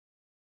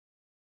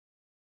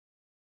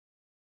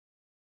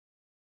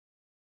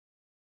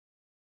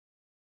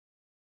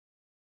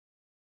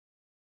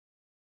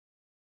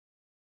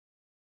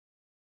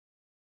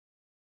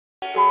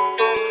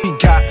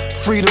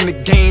freedom to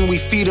gain, we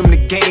feed them the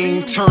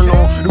game. Turn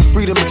on New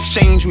Freedom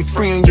Exchange, we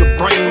freeing your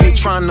brain. They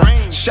trying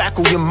to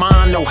shackle your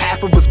mind, no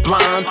half of us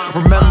blind.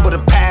 Remember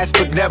the past,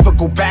 but never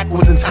go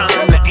backwards in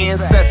time. The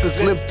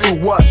ancestors lived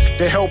through us,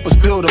 they help us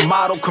build a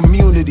model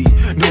community.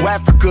 New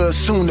Africa is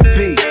soon to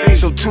be.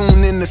 So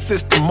tune in to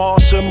Sister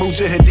Marsha,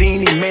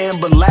 Mujahideen,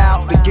 Iman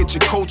Bilal to get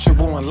your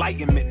cultural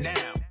enlightenment now.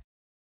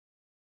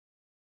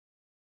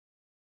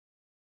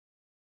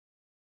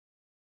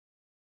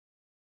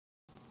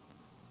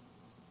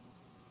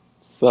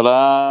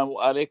 Assalamu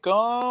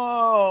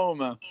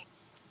alaikum.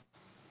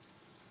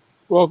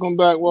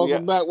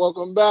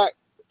 Welcome back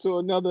to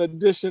another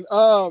edition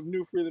of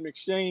New Freedom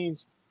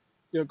Exchange,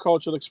 your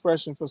cultural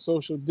expression for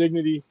social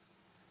dignity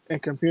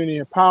and community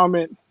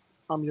empowerment.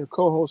 I'm your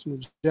co-host,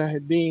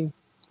 Mujahideen,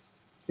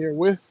 here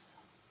with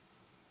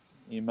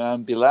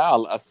Iman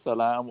Bilal.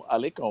 Assalamu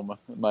alaikum,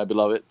 my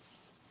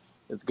beloveds.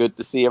 It's good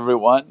to see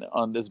everyone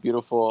on this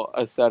beautiful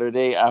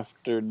Saturday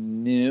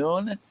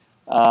afternoon,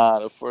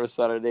 the first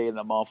Saturday in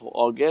the month of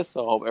August.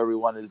 So I hope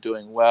everyone is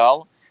doing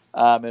well.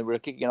 And we're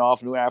kicking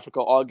off New Africa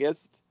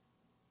August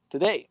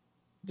today.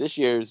 This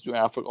year's New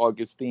Africa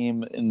August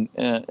theme in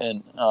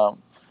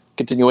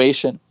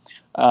continuation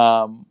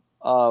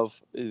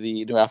of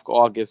the New Africa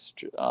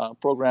August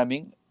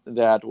programming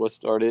that was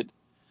started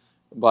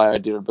by our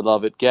dear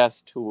beloved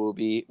guest, who will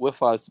be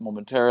with us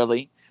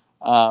momentarily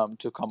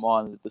to come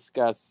on and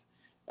discuss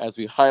as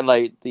we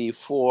highlight the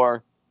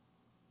 4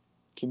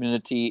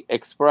 community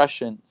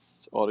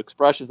expressions or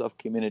expressions of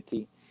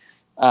community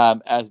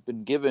as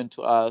been given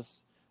to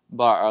us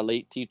by our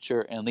late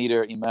teacher and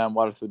leader, Imam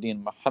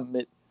Warithuddin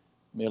Muhammad.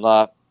 May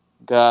Allah,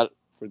 God,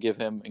 forgive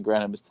him and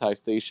grant him his high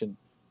station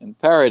in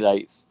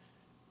paradise.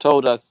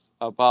 Told us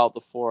about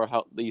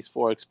these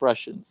 4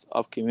 expressions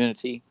of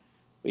community.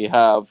 We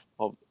have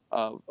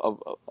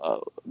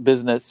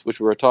business, which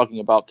we're talking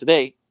about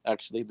today,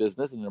 actually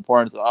business and the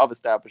importance of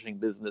establishing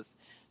business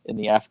in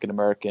the African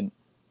American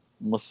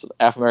and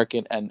Afro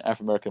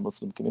American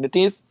Muslim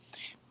communities.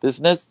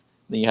 Business.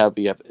 Then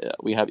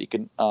we have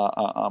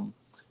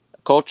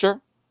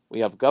culture. We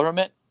have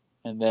government,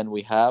 and then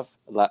we have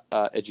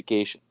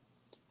education.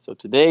 So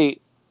today's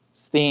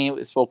theme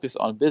is focused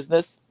on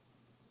business,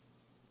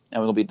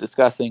 and we're going to be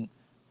discussing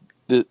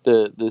the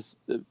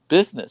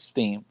business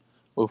theme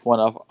with one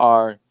of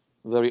our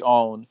very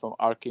own from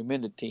our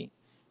community,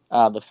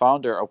 the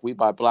founder of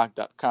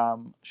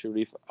WeBuyBlack.com,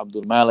 Sharif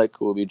Abdul Malik,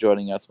 who will be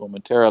joining us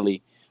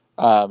momentarily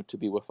to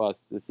be with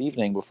us this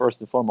evening. But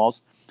first and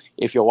foremost,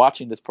 if you're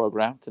watching this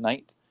program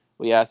tonight,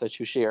 we ask that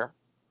you share,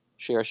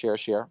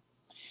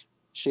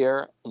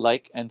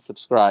 like, and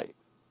subscribe.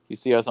 You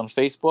see us on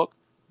Facebook,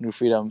 New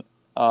Freedom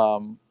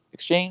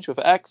Exchange with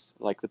X,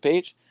 like the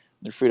page.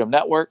 New Freedom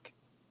Network,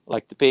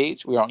 like the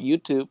page. We are on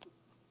YouTube,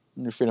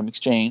 New Freedom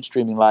Exchange,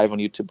 streaming live on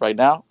YouTube right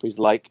now. Please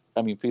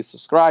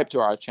subscribe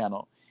to our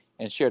channel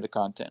and share the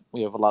content.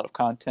 We have a lot of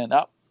content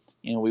up,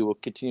 and we will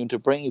continue to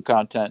bring you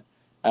content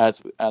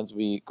as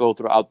we go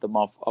throughout the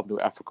month of New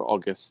Africa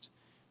August.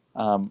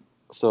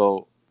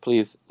 So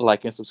please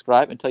like and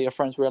subscribe and tell your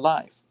friends we're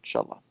live,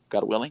 inshallah,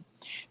 God willing.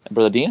 And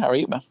Brother Deen, how are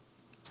you, man?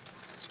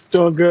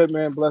 doing good,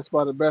 man. Blessed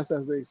by the best,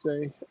 as they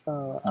say,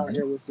 out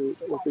here with the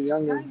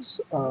youngins.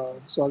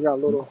 So I got a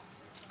little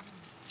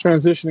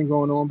transitioning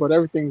going on, but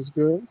everything's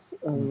good.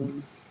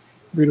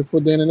 Beautiful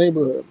day in the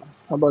neighborhood.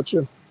 How about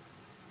you?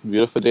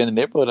 Beautiful day in the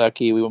neighborhood,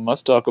 Aki. We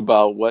must talk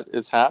about what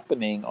is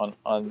happening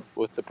on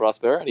with the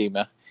prosperity,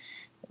 man.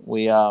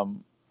 We are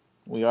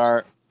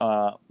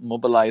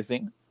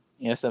mobilizing.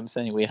 Yes, I'm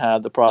saying we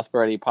have the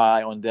prosperity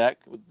pie on deck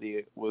with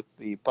the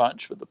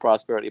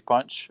prosperity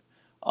punch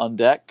on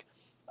deck,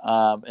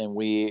 and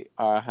we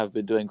have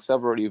been doing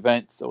several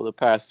events over the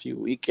past few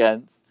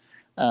weekends.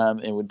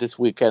 And with this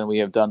weekend, we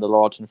have done the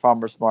Lawton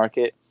Farmers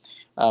Market,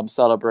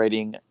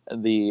 celebrating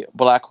the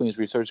Black Queens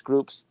Research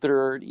Group's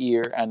 3rd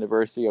year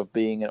anniversary of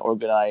being an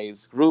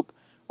organized group,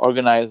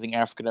 organizing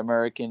African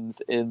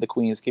Americans in the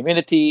Queens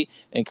community,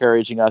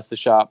 encouraging us to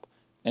shop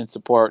and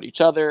support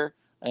each other,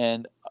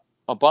 and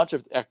a bunch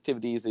of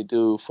activities they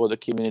do for the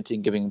community,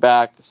 giving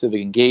back, civic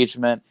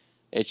engagement,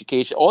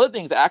 education, all the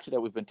things actually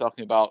that we've been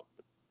talking about,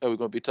 that we're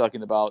going to be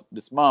talking about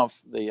this month,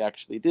 they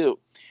actually do.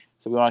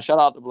 So we want to shout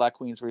out the Black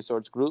Queens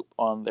Research Group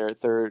on their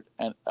 3rd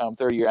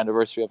year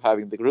anniversary of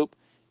having the group.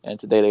 And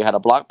today they had a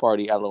block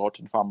party at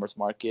Lawton Farmers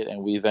Market,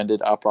 and we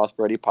vended our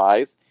prosperity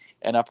pies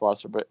and our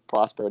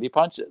prosperity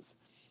punches.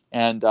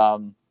 And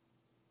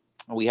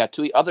we had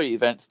 2 other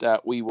events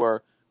that we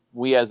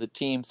as a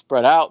team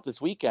spread out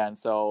this weekend.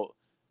 So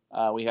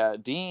we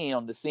had Deen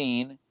on the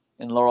scene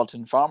in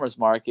Laurelton Farmers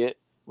Market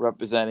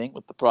representing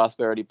with the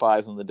prosperity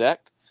pies on the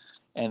deck.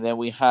 And then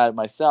we had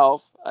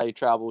myself. I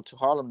traveled to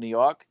Harlem, New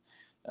York.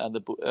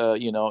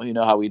 You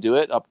know how we do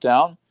it,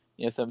 uptown.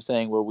 Yes, I'm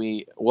saying, where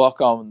we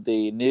welcome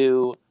the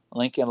new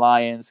Lincoln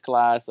Lions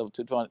class of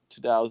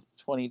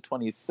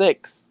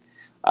 2026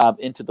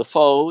 into the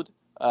fold.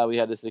 We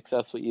had a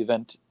successful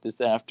event this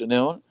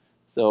afternoon,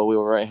 so we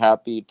were very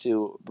happy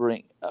to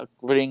bring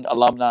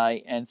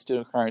alumni and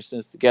student current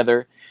students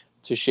together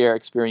to share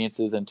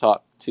experiences and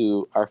talk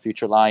to our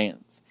future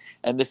Lions.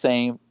 And the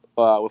same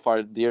with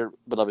our dear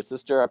beloved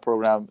sister, our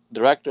program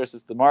director,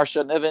 Sister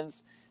Marsha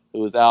Nivens, who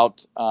was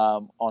out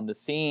on the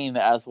scene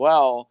as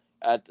well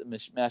at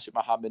Masjid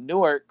Muhammad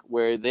Newark,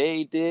 where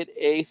they did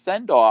a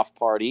send-off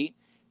party,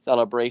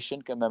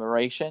 celebration,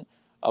 commemoration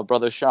of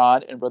Brother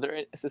Sean and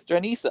Sister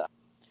Anissa.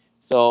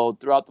 So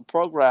throughout the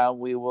program,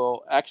 we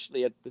will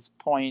actually at this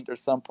point or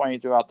some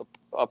point throughout the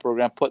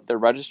program put the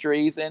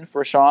registries in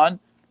for Sean,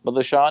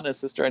 Brother Sean and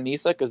Sister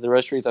Anissa, because the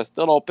registries are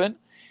still open.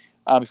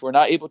 If we're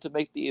not able to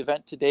make the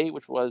event today,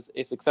 which was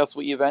a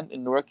successful event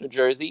in Newark, New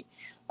Jersey,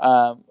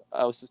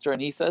 Sister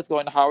Anissa is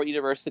going to Howard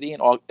University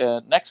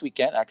next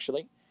weekend.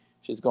 Actually,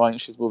 she's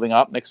moving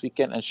up next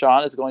weekend, and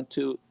Sean is going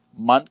to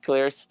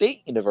Montclair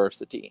State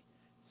University.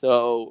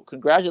 So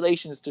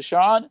congratulations to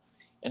Sean,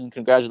 and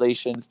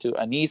congratulations to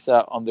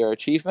Anissa on their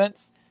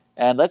achievements.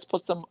 And let's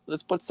put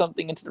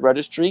something into the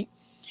registry.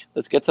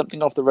 Let's get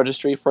something off the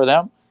registry for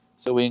them.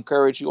 So we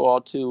encourage you all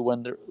to,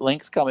 when the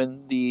links come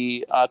in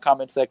the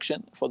comment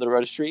section for the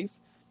registries,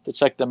 to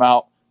check them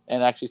out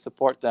and actually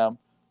support them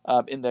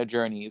in their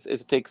journeys.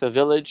 It takes a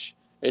village,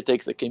 it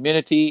takes a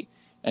community,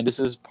 and this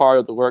is part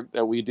of the work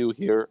that we do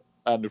here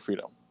at New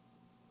Freedom.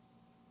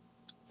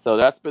 So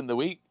that's been the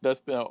week.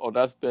 That's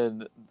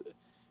been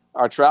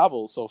our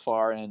travels so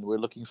far, and we're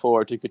looking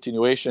forward to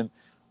continuation.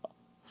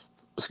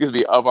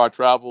 Of our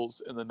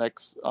travels in the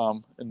next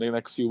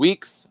few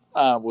weeks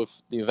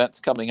with the events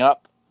coming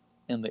up.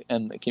 And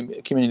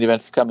the community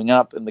events coming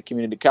up in the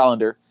community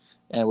calendar,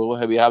 and we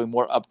will be having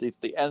more updates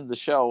at the end of the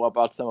show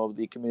about some of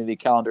the community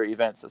calendar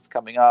events that's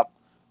coming up,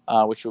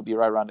 which will be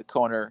right around the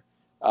corner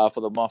for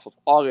the month of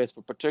August,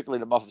 but particularly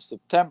the month of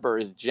September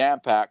is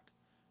jam-packed.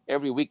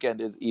 Every weekend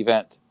is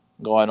event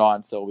going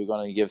on, so we're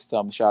going to give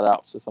some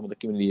shout-outs to some of the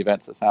community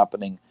events that's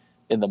happening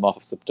in the month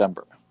of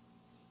September.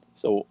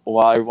 So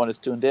while everyone is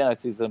tuned in, I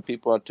see some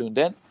people are tuned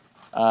in.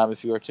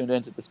 If you are tuned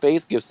into the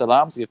space, give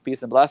salams, give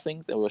peace and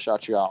blessings, and we'll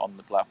shout you out on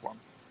the platform.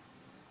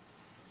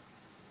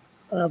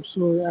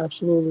 Absolutely.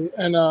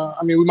 And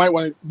we might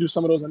want to do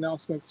some of those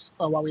announcements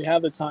while we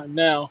have the time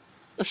now.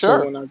 Sure.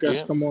 So when our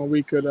guests come on,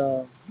 we could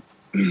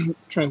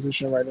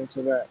transition right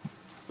into that.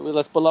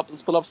 Let's pull up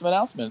some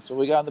announcements. What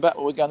we got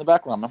in the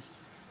background, man?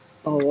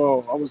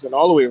 Oh, I wasn't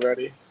all the way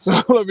ready.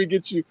 So let me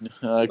get you.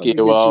 Okay.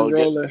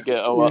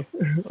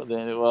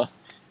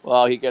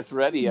 Well, he gets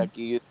ready.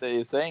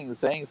 The saying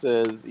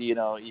says,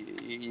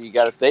 you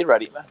got to stay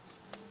ready, man.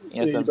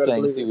 Some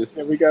sayings.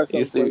 We got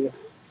something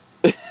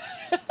for you.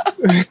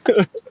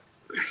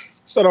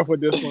 Start off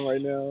with this one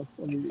right now.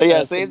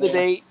 Save the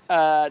date.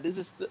 This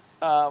is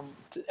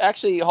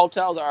actually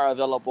hotels are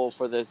available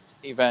for this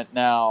event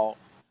now.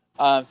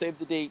 Save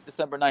the date,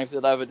 December 9th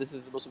to 11th. This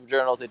is the Muslim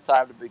Journal's A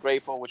Time to Be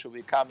Grateful, which will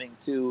be coming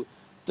to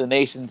the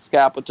nation's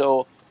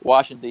capital,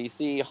 Washington,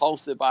 D.C.,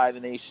 hosted by the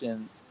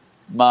nation's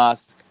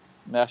mosque,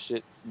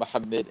 Masjid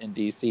Muhammad in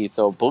D.C.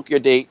 So book your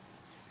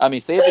dates.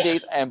 Save the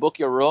dates and book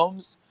your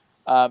rooms.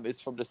 It's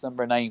from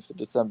December 9th to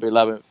December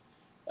 11th.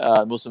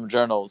 Muslim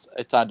Journals,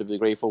 A Time to Be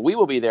Grateful. We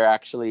will be there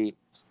actually.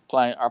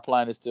 Our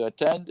plan is to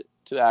attend,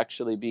 to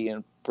actually be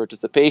in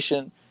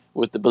participation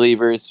with the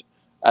believers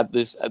at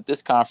this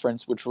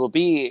conference, which will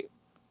be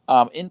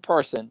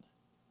in-person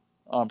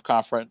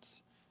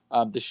conference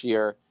this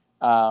year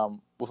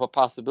with a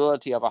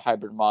possibility of a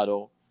hybrid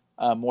model.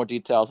 More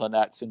details on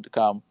that soon to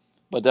come.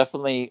 But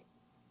definitely,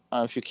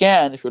 if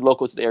you're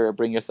local to the area,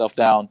 bring yourself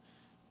down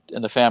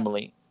in the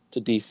family to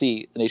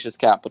D.C., the nation's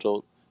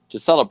capital, to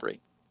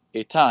celebrate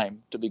A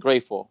Time to Be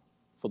Grateful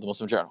for the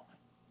Muslim Journal.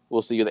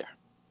 We'll see you there.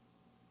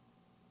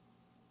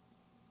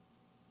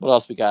 What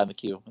else we got in the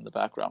queue in the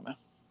background, man?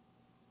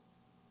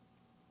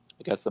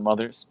 We got some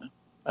others, man.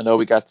 I know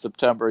we got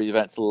September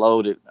events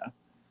loaded, man.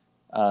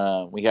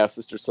 We have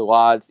Sister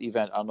Sawad's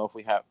event. I don't know if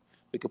we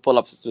could pull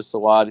up Sister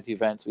Sawad's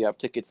events. We have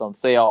tickets on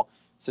sale.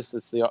 Sister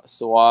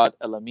Sawad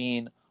El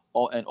Amin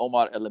and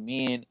Omar El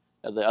Amin,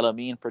 the El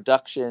Amin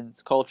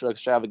Productions Cultural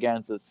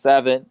Extravaganza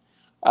 7,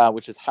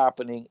 which is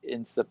happening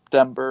in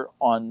September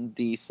on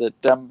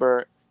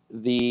September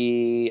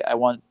the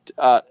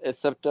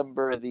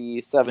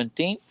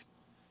 17th.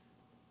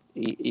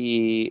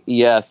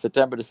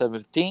 September the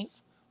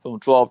 17th from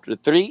 12 to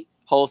 3,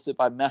 hosted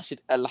by Masjid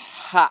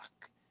Al-Haq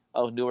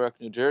of Newark,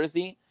 New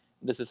Jersey.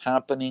 This is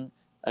happening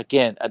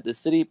again at the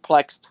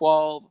Cityplex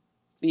 12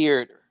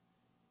 Theater,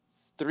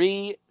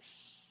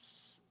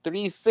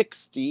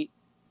 360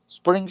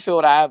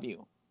 Springfield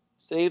Avenue.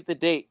 Save the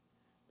date.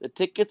 The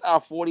tickets are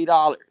 $40.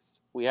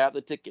 We have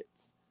the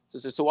tickets.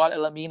 Sister Sawad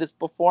El Amin is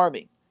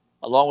performing,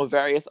 along with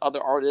various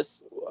other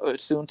artists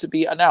soon to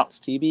be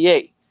announced,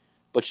 TBA.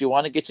 But you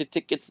want to get your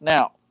tickets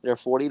now. They're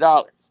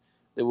 $40.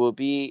 There will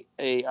be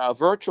a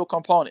virtual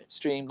component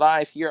streamed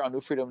live here on New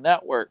Freedom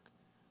Network,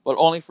 but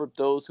only for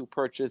those who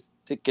purchase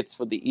tickets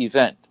for the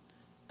event.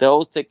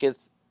 Those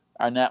tickets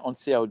are not on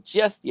sale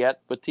just yet,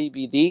 but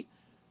TBA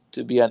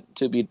to be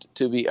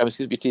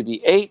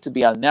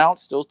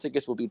announced. Those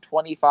tickets will be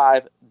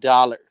 $25.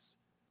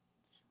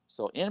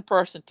 So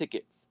in-person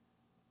tickets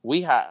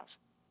we have.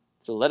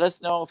 So let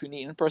us know if you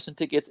need in-person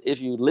tickets.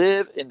 If you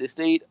live in the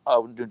state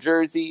of New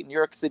Jersey, New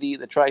York City,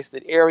 the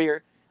tri-state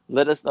area,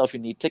 Let us know if you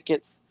need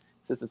tickets.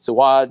 Sister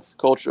Suwad's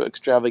Cultural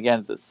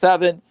Extravaganza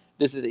 7.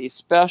 This is a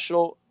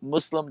special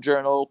Muslim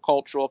Journal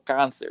cultural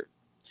concert.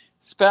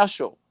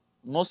 Special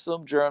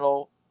Muslim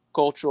Journal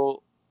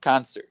cultural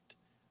concert.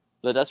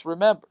 Let us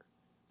remember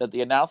that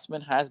the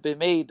announcement has been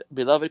made,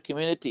 beloved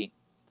community,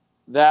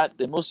 that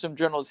the Muslim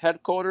Journal's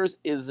headquarters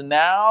is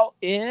now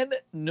in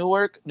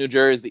Newark, New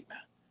Jersey.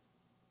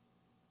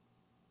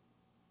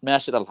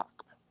 Masjid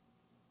al-Haq.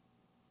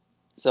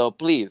 So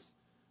please,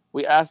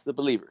 we ask the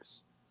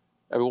believers,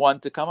 everyone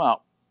to come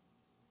out.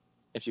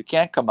 If you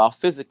can't come out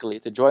physically,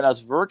 to join us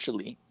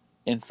virtually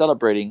in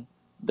celebrating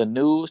the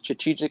new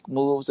strategic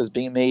moves that's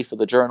being made for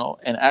the journal,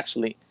 and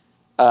actually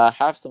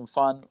have some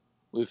fun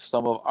with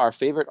some of our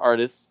favorite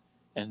artists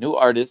and new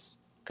artists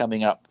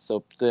coming up.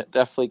 So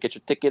definitely get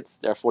your tickets.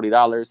 They're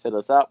 $40. Hit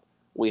us up.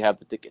 We have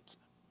the tickets.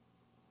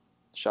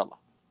 Inshallah.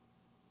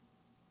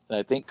 And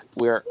I think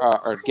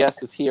our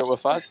guest is here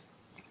with us.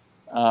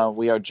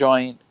 We are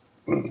joined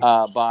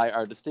by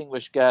our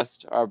distinguished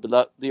guest, our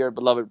dear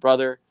beloved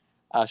brother,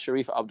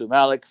 Sharif Abdul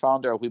Malik,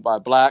 founder of We Buy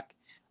Black.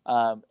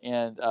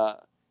 And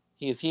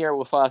he is here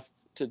with us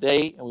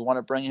today, and we want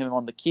to bring him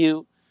on the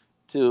queue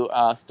to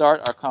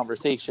start our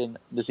conversation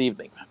this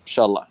evening,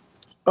 inshallah.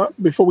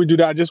 Before we do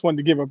that, I just wanted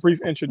to give a brief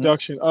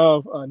introduction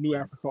of New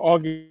Africa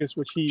August,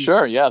 which he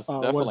was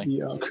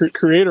the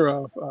creator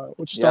of,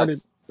 which started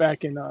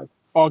back in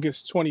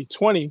August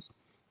 2020,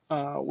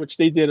 which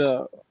they did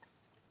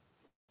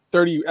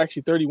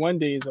 31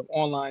 days of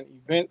online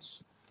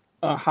events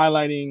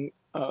highlighting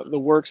the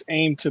works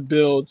aimed to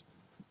build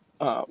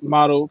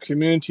model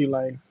community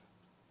life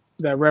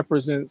that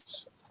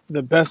represents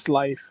the best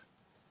life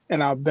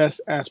and our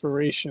best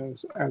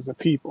aspirations as a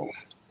people.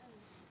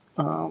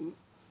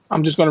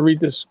 I'm just going to read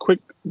this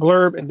quick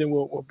blurb, and then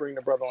we'll bring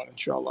the brother on,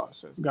 inshallah,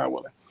 says God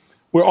willing.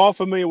 We're all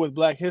familiar with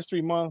Black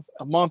History Month,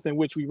 a month in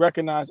which we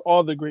recognize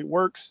all the great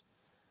works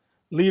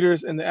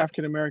leaders in the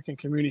African American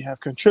community have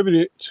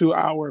contributed to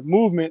our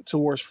movement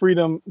towards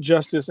freedom,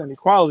 justice, and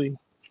equality.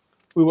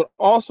 We would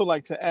also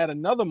like to add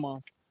another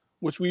month,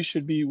 which we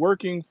should be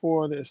working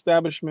for the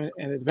establishment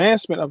and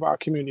advancement of our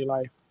community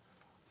life.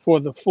 For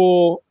the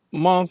full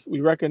month,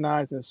 we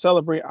recognize and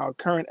celebrate our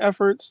current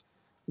efforts.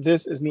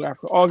 This is New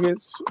Africa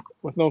August.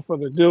 With no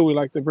further ado, we'd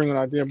like to bring on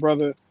our dear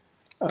brother,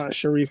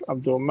 Sharif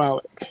Abdul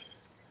Malik.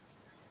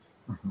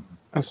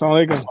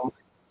 Assalamu alaikum.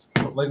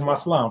 Alaikum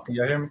assalam. Can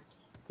you hear me?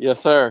 Yes,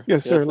 sir.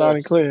 Yes, sir. Loud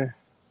and clear.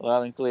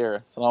 Loud and clear.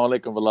 Assalamu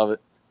alaikum, beloved.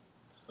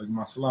 Alaikum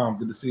assalam.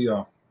 Good to see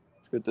y'all.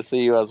 It's good to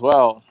see you as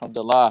well.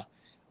 Alhamdulillah.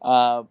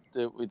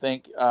 We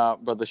thank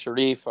Brother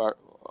Sharif, our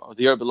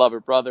dear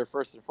beloved brother.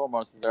 First and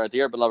foremost, is our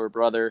dear beloved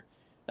brother.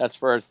 That's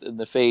first in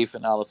the faith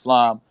in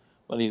Al-Islam.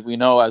 But we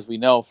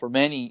know, for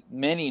many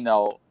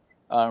know,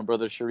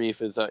 Brother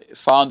Sharif is a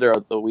founder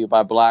of the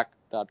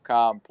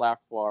WeBuyBlack.com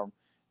platform,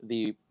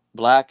 the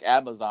Black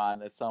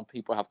Amazon, as some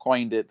people have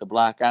coined it, the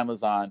Black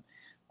Amazon,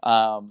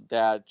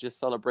 that just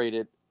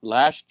celebrated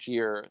last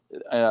year,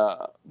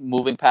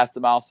 moving past the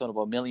milestone of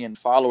 1 million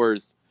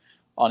followers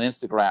on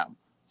Instagram.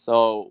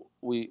 So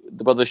the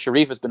Brother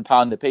Sharif has been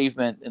pounding the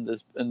pavement in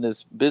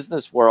this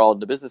business world,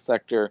 the business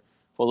sector,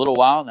 for a little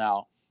while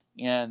now,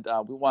 and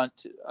we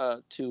want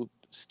to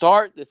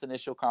start this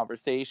initial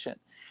conversation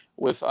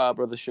with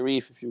Brother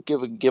Sharif. If you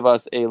give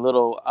us a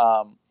little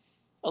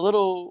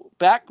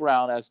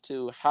background as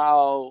to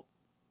how,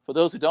 for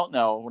those who don't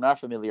know, we're not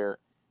familiar,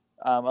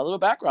 a little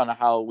background on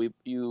how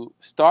you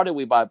started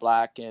We Buy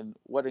Black and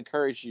what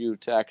encouraged you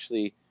to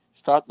actually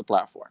start the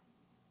platform.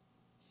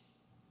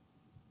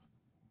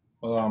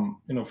 Well,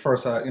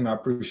 first, I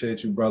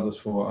appreciate you brothers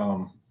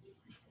for,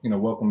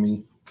 welcoming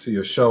me to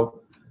your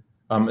show.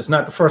 It's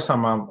not the first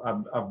time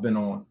I've been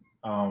on,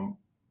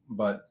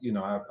 but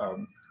I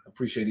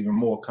appreciate even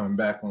more coming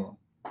back on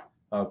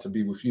to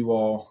be with you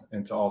all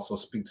and to also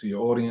speak to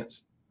your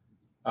audience.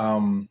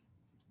 To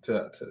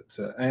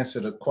answer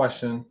the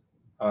question,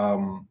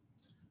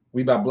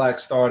 We Buy Black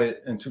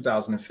started in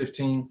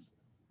 2015.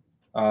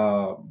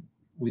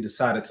 We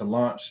decided to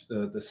launch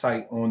the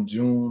site on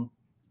June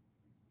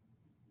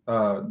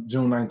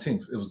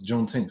 19th. It was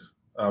Juneteenth.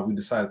 We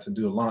decided to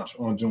do a launch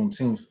on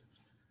Juneteenth.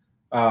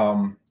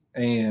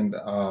 And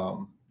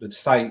the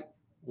site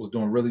was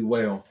doing really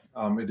well.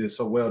 It did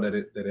so well that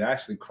it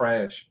actually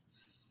crashed.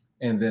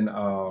 And then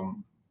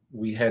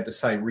we had the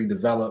site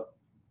redeveloped.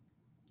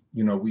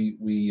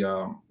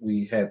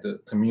 We had the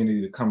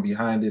community to come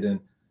behind it and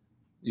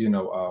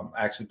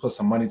actually put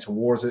some money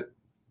towards it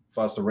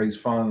for us to raise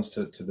funds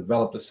to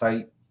develop the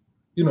site,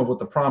 with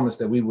the promise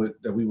that we would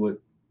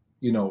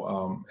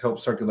help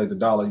circulate the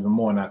dollar even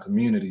more in our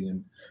community.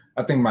 And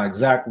I think my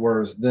exact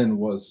words then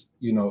was,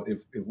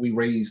 if we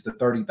raise the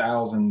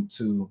 $30,000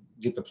 to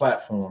get the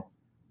platform,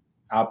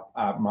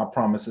 my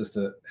promise is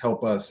to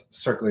help us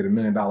circulate $1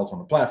 million on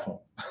the platform.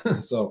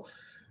 So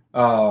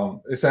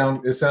it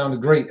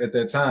sounded great at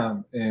that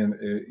time, and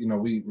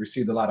we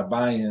received a lot of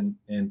buy-in,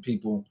 and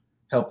people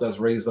helped us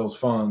raise those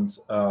funds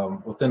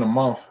within a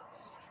month,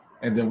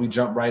 and then we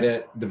jumped right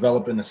at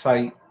developing the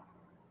site,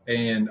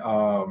 and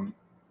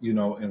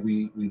and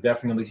we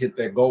definitely hit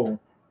that goal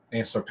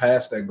and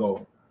surpass that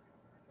goal.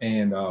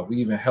 And we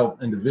even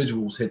help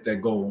individuals hit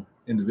that goal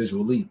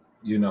individually,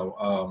 you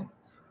know.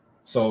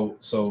 So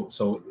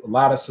a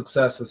lot of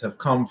successes have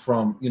come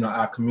from, you know,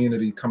 our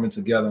community coming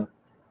together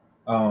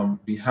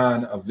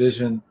behind a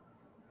vision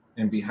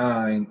and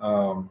behind,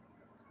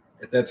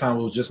 at that time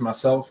it was just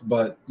myself,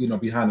 but, you know,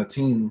 behind a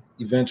team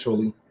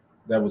eventually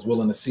that was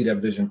willing to see that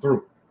vision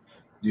through,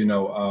 you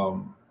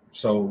know.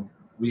 So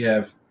we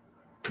have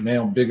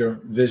now bigger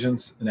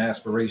visions and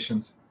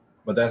aspirations,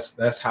 but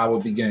that's how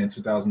it began in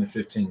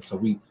 2015. So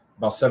we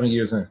about 7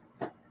 years in.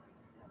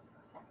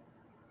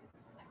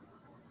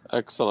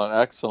 Excellent,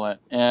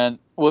 excellent. And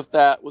with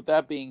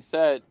that being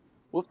said,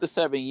 with the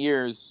 7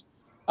 years,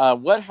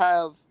 what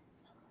have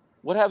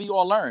you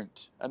all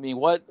learned? I mean,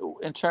 what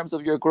in terms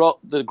of your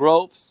the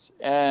growths,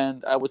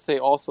 and I would say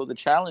also the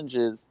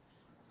challenges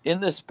in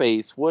this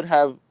space? What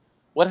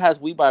has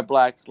We Buy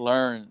Black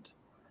learned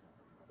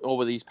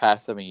over these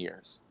past 7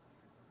 years?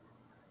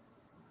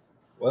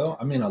 Well,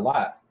 I mean, a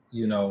lot,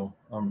 you know,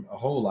 a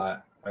whole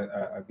lot,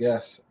 I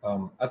guess.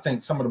 I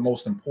think some of the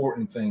most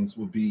important things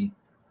would be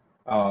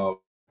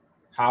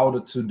how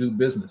to do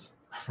business,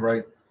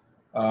 right?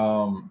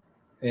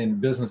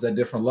 And business at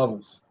different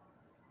levels,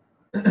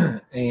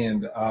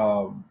 and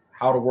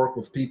how to work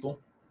with people,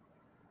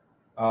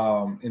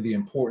 and the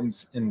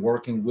importance in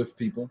working with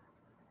people.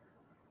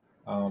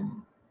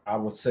 I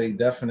would say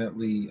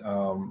definitely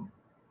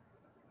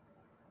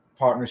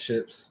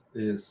partnerships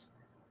is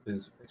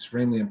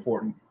extremely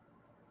important.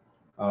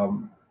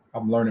 I'm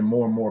learning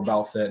more and more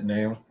about that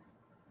now,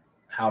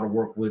 how to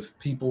work with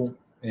people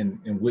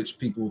and which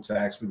people to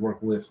actually work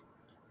with.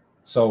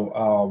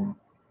 So,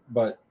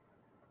 but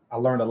I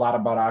learned a lot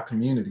about our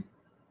community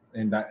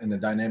and the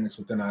dynamics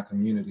within our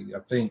community. I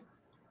think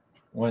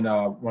when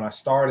I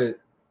started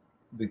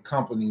the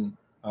company,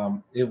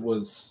 it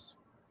was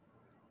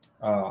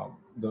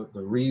the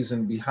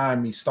reason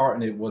behind me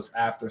starting it was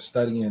after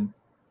studying,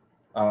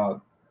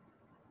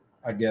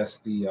 I guess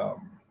the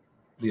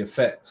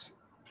effects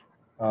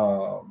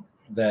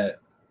that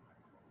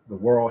the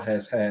world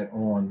has had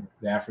on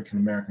the African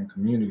American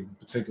community, in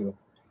particular,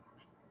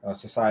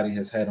 society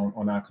has had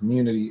on our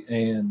community,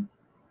 and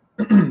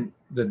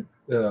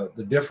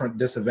the different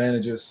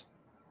disadvantages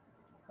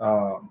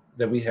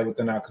that we have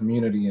within our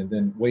community, and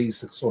then ways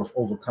to sort of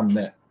overcome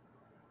that.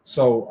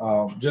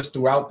 So just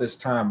throughout this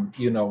time,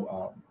 you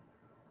know,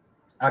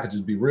 I could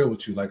just be real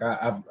with you. Like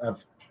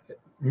I've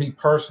me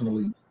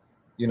personally,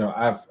 you know,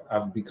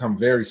 I've become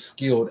very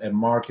skilled at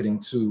marketing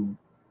to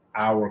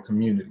our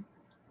community,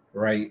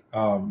 right?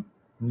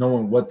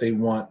 Knowing what they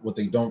want, what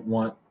they don't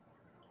want,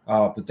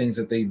 the things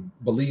that they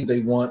believe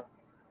they want,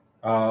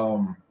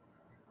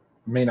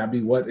 may not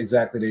be what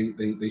exactly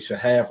they should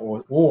have,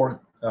 or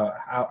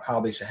how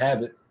they should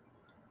have it.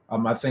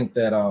 I think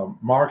that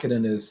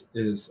marketing is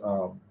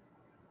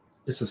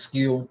it's a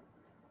skill.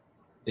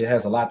 It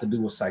has a lot to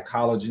do with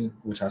psychology,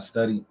 which I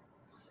studied,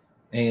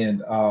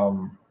 and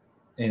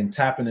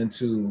tapping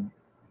into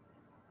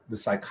the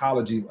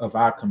psychology of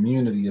our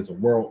community is a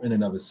world in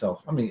and of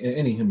itself. I mean,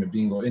 any human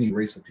being or any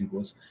race of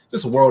people, it's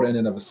just a world in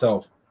and of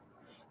itself.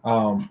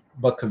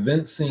 But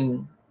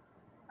convincing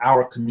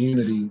our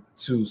community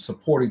to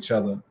support each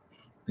other,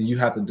 then you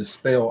have to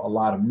dispel a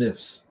lot of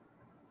myths,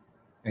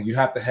 and you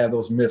have to have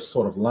those myths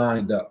sort of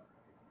lined up,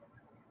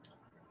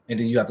 and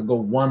then you have to go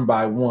one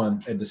by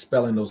one at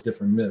dispelling those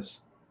different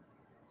myths.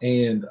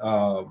 And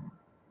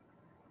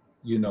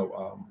you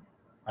know,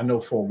 I know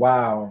for a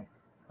while,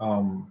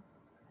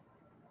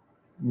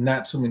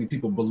 not too many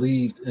people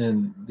believed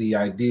in the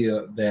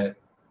idea that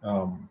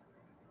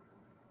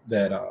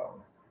that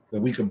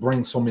we could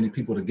bring so many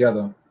people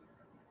together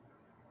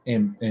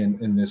in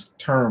this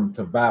term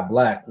to buy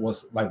black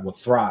was like would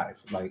thrive.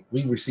 Like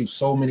we received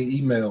so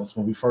many emails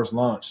when we first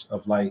launched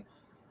of like,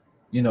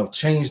 you know,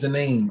 change the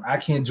name. I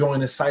can't join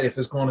this site if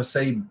it's going to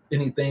say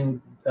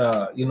anything,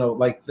 you know,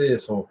 like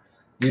this, or,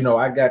 you know,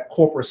 I got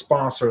corporate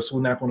sponsors who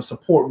are not going to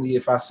support me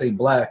if I say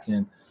black.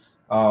 And,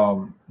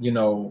 you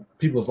know,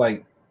 people's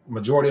like,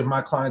 majority of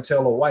my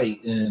clientele are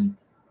white, and,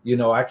 you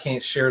know, I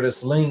can't share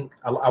this link.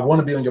 I want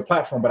to be on your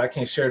platform, but I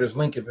can't share this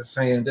link if it's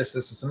saying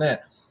this, and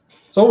that.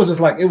 So it was just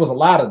like, it was a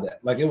lot of that.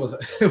 Like it was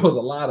a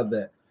lot of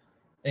that.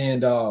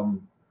 And,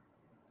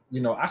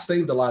 you know, I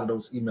saved a lot of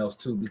those emails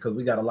too, because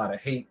we got a lot of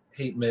hate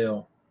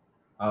mail.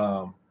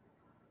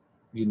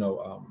 You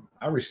know,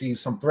 I received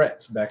some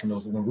threats back in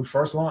those, when we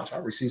first launched, I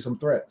received some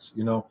threats,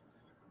 you know.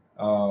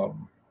 But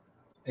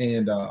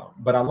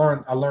I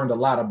learned a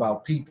lot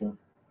about people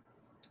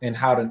and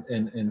how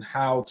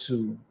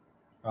to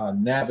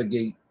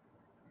navigate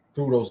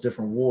through those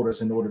different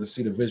waters in order to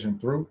see the vision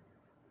through.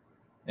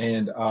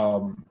 And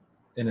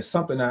it's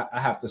something I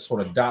have to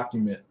sort of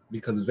document,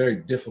 because it's very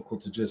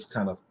difficult to just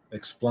kind of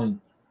explain.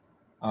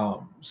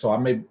 So I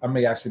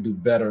may actually do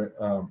better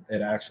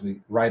at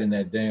actually writing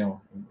that down,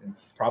 and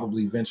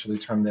probably eventually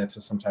turn that to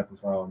some type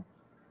of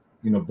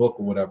you know, book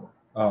or whatever,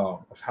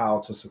 of how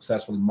to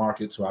successfully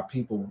market to our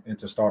people and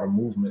to start a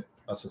movement,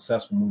 a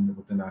successful movement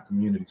within our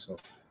community. So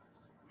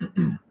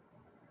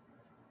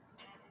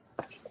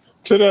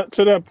To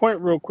that point,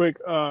 real quick,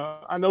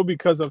 I know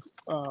because of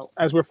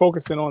as we're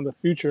focusing on the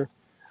future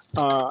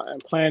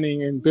and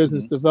planning and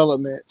business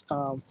development,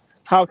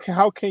 how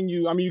can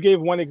you? I mean, you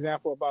gave one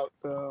example about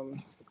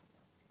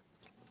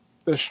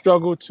the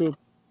struggle to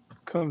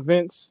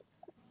convince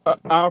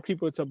our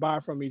people to buy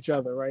from each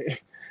other,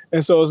 right?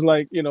 And so it's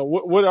like, you know,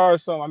 what are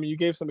some? I mean, you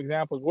gave some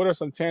examples. What are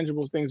some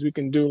tangible things we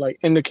can do, like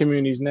in the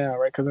communities now,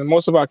 right? Because in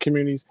most of our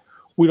communities,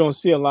 we don't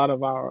see a lot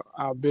of our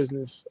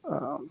business.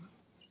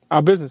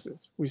 Our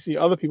businesses. We see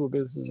other people's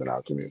businesses in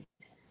our community.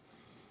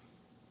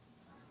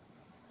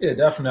 Yeah,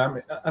 definitely. I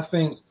mean, I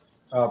think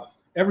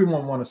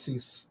everyone wants to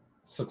see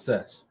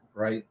success,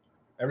 right?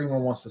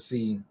 Everyone wants to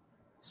see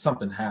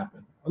something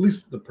happen. At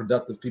least the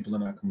productive people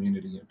in our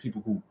community and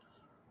people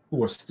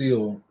who are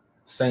still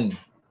sane.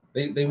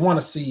 They want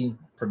to see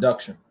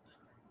production.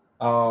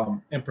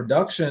 And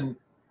production,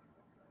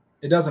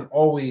 it doesn't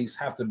always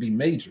have to be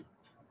major.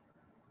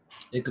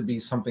 It could be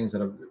some things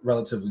that are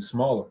relatively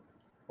smaller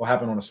or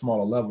happen on a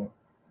smaller level.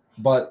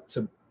 But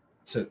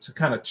to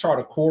kind of chart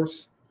a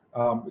course,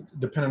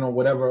 depending on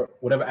whatever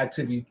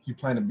activity you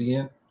plan to be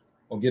in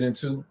or get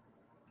into,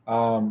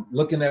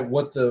 looking at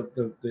what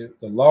the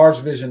large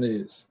vision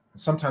is.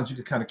 Sometimes you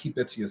could kind of keep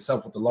that to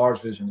yourself, what the large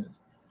vision is.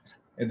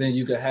 And then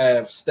you could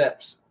have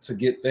steps to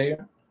get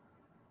there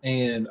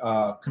and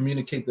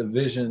communicate the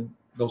vision,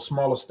 those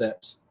smaller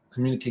steps,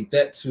 communicate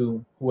that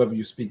to whoever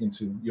you're speaking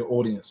to, your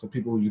audience, or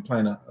people who you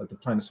plan to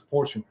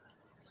support you.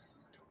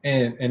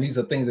 And these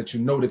are things that you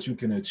know that you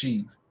can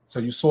achieve. So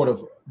you sort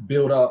of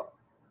build up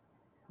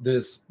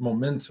this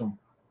momentum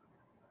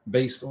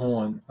based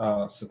on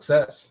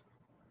success.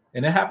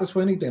 And it happens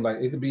for anything.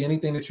 Like, it could be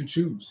anything that you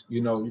choose.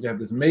 You know, you have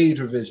this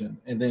major vision,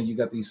 and then you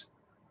got these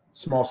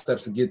small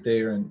steps to get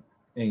there, and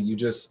you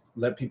just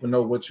let people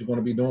know what you're going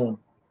to be doing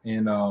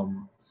and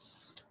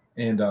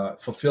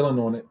fulfilling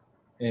on it.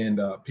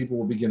 And people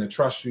will begin to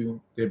trust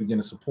you. They'll begin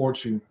to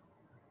support you,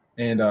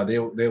 and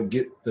they'll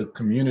get the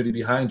community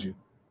behind you.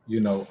 You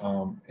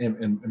know,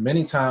 and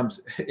many times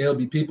it'll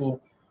be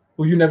people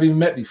who you never even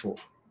met before.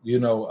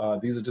 You know,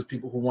 these are just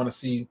people who want to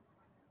see,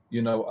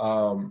 you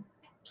know,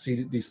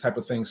 see these type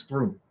of things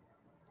through.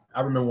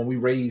 I remember when we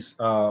raised,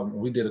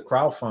 we did a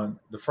crowdfund,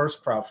 the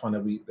first crowdfund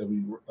that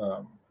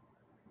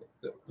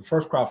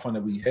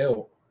we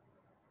held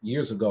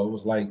years ago. It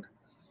was like,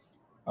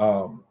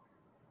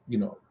 you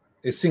know,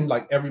 it seemed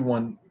like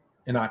everyone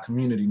in our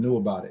community knew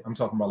about it. I'm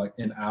talking about like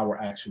in our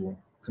actual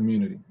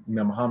community,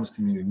 Imam Muhammad's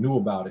community knew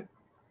about it.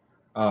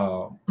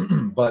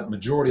 But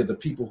majority of the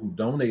people who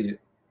donated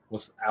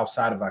was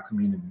outside of our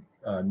community,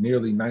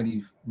 nearly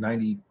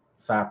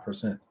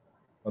 95%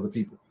 of the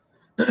people.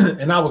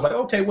 And I was like,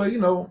 okay, well, you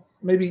know,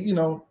 maybe, you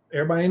know,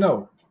 everybody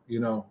know, you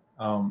know.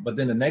 But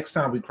then the next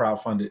time we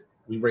crowdfunded,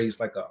 we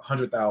raised like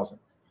 100,000,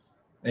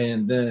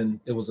 and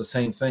then it was the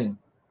same thing.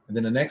 And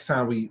then the next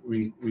time we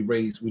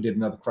did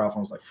another crowdfund, it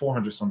was like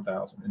 400 some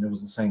thousand, and it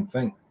was the same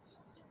thing.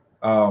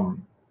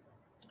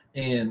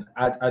 And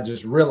I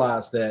just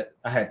realized that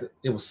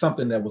it was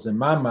something that was in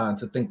my mind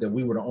to think that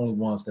we were the only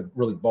ones that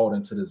really bought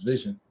into this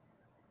vision.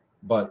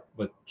 But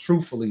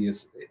truthfully,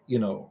 it's, you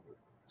know,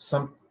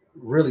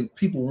 really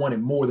people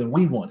wanted more than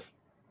we wanted.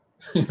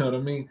 You know what I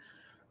mean?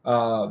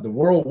 The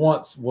world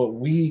wants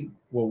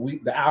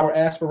our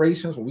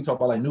aspirations, when we talk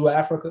about like New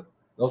Africa,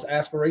 those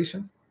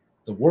aspirations,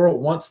 the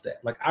world wants that.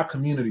 Like, our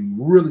community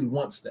really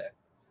wants that.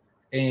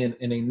 And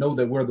they know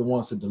that we're the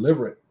ones to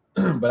deliver it.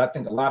 But I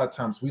think a lot of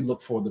times we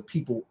look for the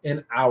people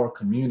in our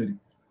community,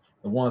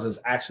 the ones that's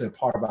actually a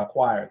part of our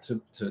choir,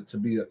 to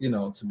be, you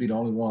know, to be the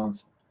only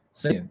ones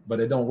singing.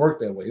 But it don't work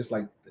that way. It's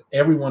like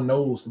everyone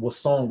knows what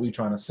song we're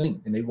trying to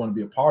sing, and they want to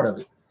be a part of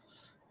it.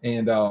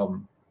 And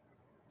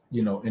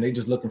you know, and they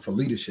just looking for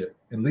leadership.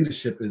 And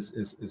leadership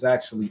is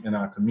actually in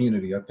our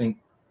community. I think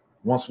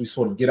once we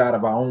sort of get out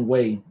of our own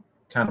way,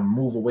 kind of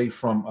move away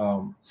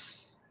from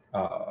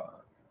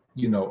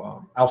you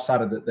know,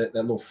 outside of that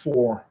little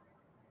four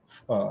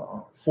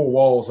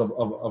walls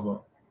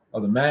of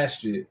the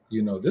masjid,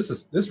 you know,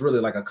 this really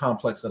like a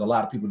complex that a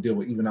lot of people deal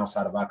with, even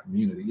outside of our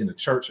community, in the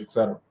church,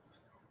 etc.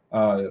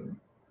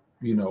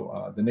 You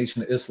know, the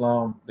Nation of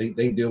Islam,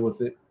 they deal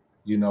with it.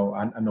 You know,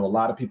 I know a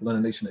lot of people in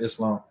the Nation of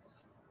Islam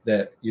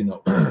that, you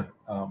know,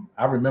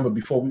 I remember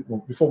before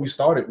we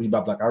started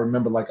Weebop Black, I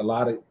remember like a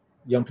lot of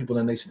young people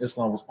in the Nation of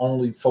Islam was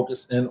only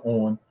focused in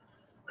on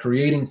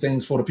creating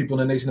things for the people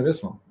in the Nation of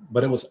Islam.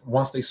 But it was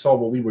once they saw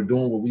what we were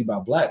doing with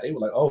Weebop Black, they were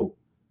like, oh,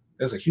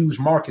 there's a huge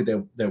market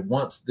that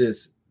wants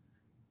this,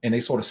 and they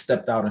sort of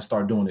stepped out and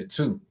started doing it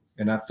too.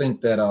 And I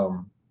think that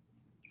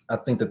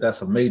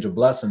that's a major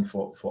blessing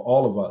for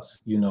all of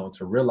us, you know,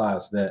 to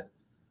realize that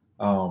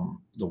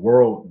the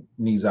world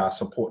needs our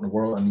support, and the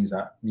world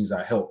needs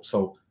our help.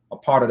 So a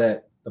part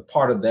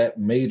of that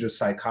major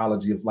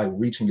psychology of like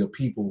reaching your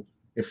people,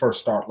 it first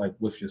start like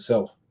with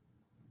yourself,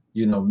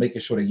 you know,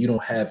 making sure that you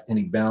don't have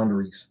any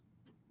boundaries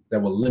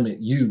that will limit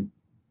you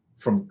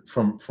from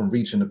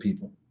reaching the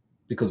people.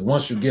 Because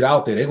once you get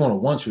out there, they're going to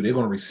want you. They're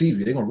going to receive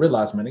you. They're going to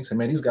realize, man, they say,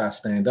 man, these guys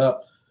stand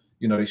up.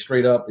 You know, they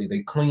straight up.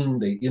 They clean.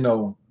 They, you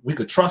know, we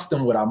could trust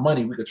them with our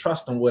money. We could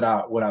trust them with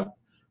our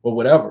or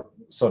whatever.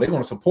 So they're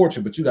going to support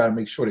you, but you got to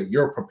make sure that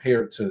you're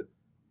prepared to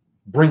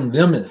bring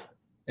them in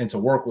and to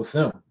work with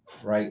them,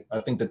 right?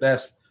 I think that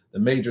that's the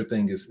major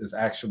thing is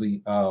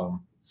actually,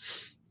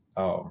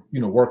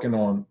 working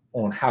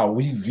on how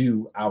we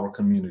view our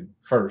community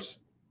first.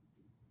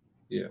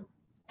 Yeah.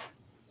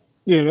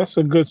 Yeah, that's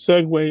a good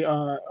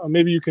segue.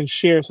 Maybe you can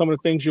share some of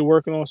the things you're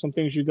working on, some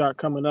things you got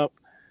coming up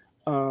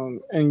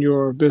in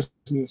your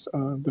business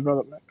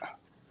development.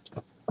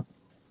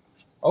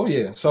 Oh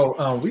yeah.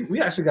 So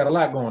we actually got a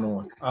lot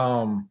going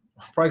on.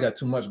 Probably got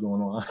too much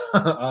going on,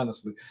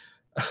 honestly.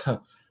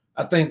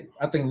 I think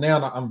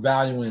now I'm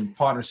valuing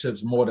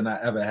partnerships more than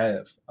I ever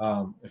have.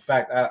 In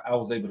fact, I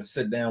was able to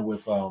sit down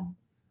with a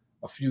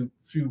few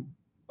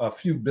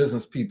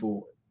business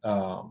people,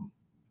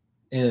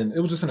 and it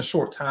was just in a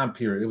short time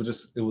period.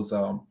 It was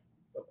a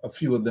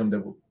few of them that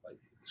were like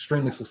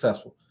extremely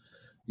successful.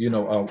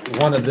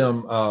 One of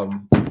them,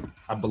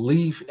 I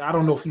believe, I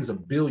don't know if he's a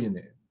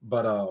billionaire,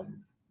 but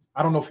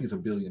I don't know if he's a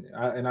billionaire.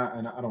 I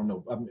don't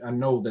know. I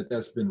know that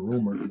that's been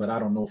rumored, but I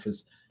don't know if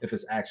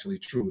it's actually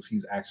true, if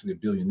he's actually a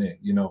billionaire,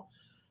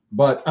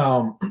 But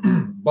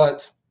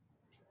but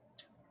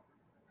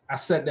I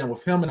sat down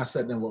with him, and I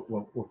sat down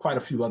with quite a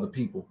few other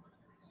people,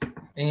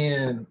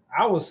 and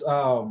I was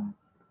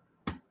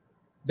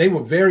they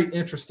were very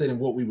interested in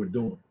what we were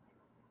doing.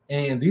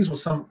 And these were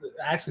some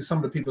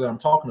of the people that I'm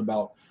talking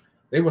about.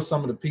 They were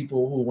some of the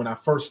people who, when I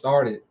first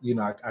started,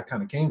 I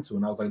kind of came to,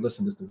 and I was like,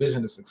 listen, this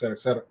division, this, et cetera, et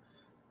cetera.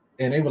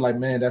 And they were like,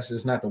 man, that's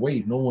just not the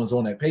wave. No one's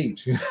on that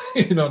page. You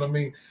know what I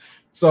mean?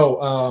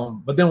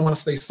 So, but then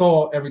once they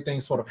saw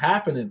everything sort of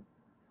happening,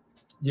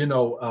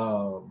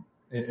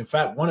 in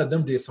fact, one of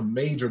them did some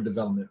major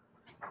development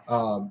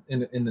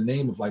in the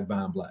name of like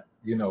buying black,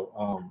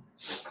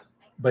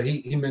 but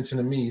he mentioned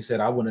to me, he said,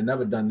 I would have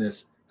never done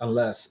this I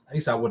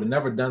would have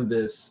never done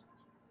this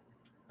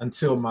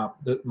until my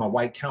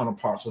white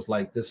counterparts was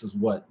like, this is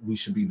what we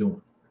should be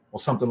doing, or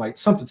something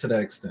to that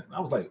extent.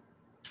 I was like,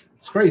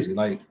 it's crazy.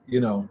 Like,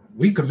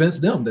 we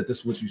convinced them that this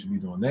is what you should be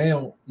doing.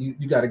 Now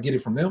you got to get it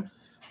from them.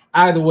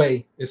 Either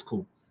way, it's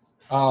cool.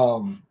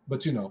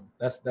 But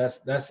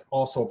that's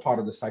also a part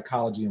of the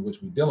psychology in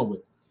which we're dealing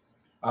with.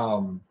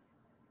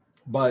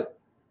 But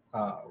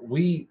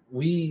we're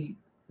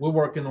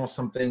working on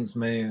some things,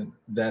 man,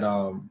 that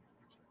I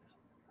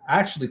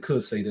actually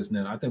could say this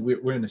now. I think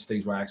we're in a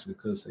stage where I actually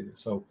could say this.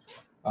 So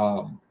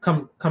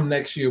come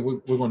next year,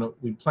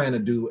 we plan to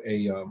do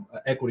a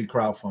equity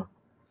crowdfund.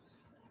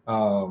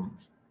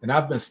 And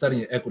I've been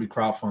studying equity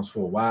crowdfunds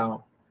for a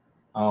while.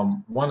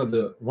 One of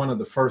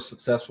the first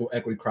successful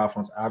equity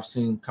crowdfunds I've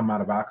seen come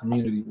out of our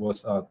community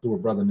was through a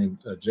brother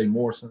named Jay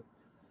Morrison.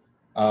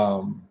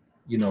 Me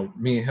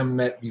and him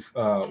met.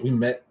 We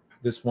met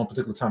this one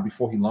particular time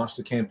before he launched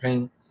the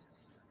campaign,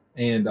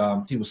 and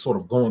he was sort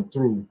of going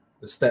through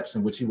the steps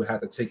in which he would have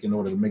to take in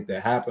order to make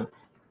that happen.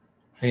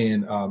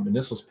 And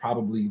this was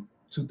probably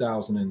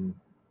 2000 and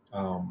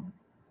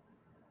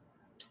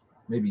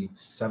maybe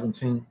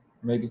 17,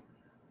 maybe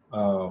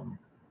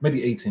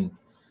 18,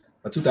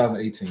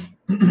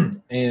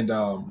 2018.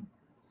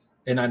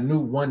 And I knew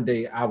one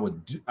day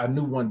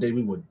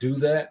we would do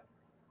that,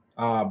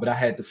 but I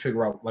had to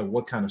figure out like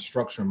what kind of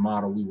structure and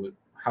model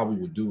how we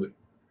would do it.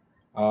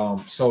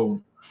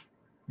 So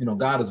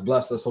God has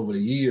blessed us over the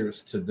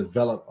years to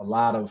develop a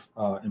lot of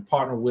and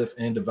partner with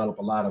and develop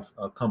a lot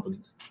of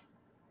companies,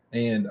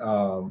 and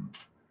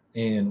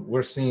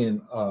we're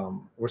seeing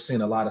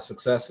a lot of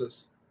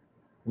successes.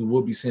 We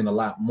will be seeing a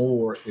lot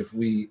more if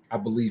we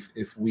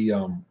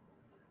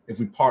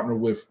partner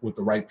with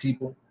the right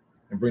people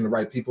and bring the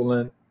right people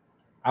in.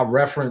 I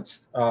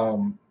referenced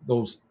the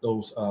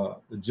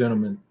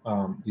gentlemen,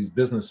 these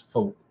business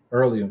folk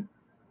earlier,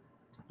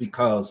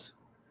 because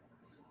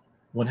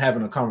when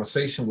having a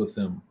conversation with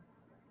them,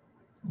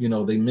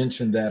 they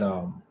mentioned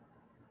that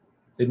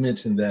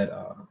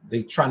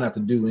they try not to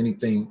do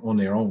anything on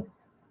their own,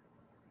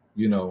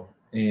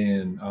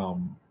 and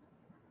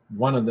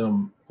one of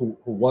them who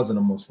wasn't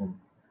a Muslim,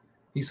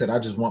 he said, I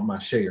just want my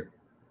share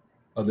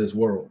of this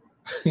world.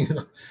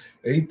 And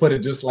he put it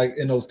just like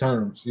in those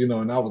terms,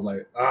 and I was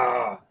like,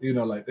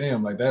 like,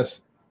 damn, like that's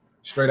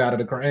straight out of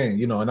the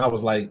Quran, and I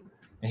was like,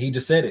 and he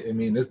just said it. I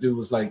mean, this dude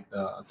was like,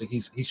 I think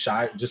he's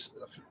shy, just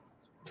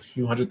a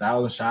few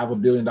 $100,000 shy of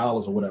 $1 billion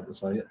or whatever.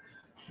 So, yeah.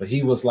 But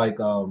he was like,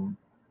 I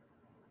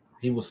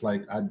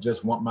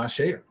just want my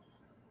share,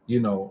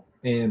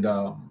 and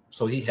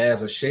so he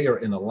has a share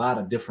in a lot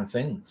of different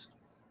things.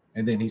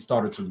 And then he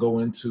started to go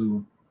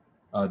into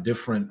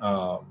different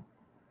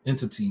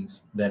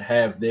entities that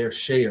have their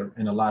share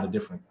in a lot of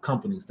different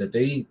companies that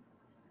they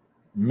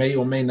may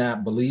or may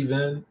not believe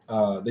in.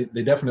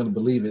 They definitely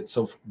believe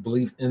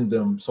in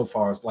them so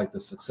far as like the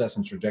success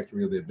and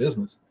trajectory of their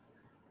business.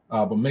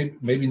 But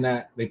maybe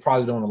not. They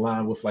probably don't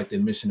align with like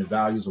their mission and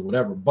values or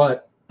whatever.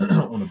 But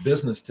on a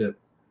business tip,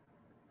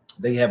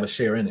 they have a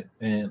share in it,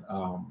 and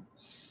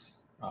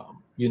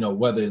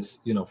whether it's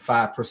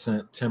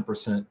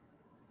 5%,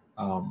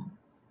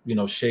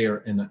 10%, share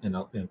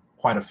in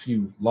quite a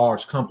few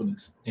large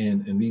companies,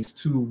 and these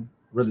two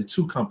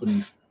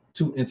companies,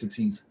 two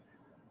entities,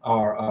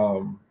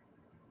 are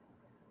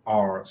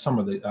some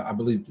of the, I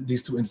believe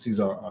these two entities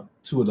are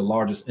two of the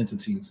largest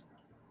entities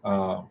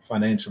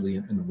financially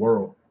in the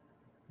world.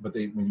 But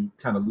when you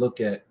kind of look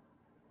at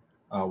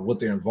what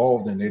they're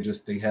involved in, they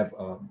have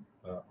a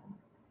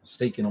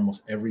stake in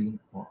almost every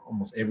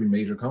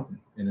major company,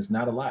 and it's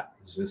not a lot.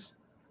 It's just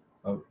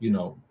 7%,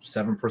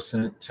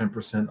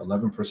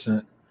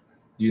 10%,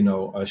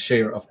 11%, a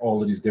share of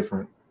all of these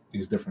different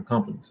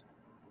companies.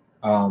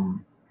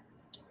 And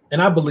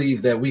I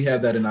believe that we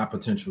have that in our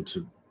potential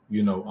too.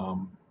 We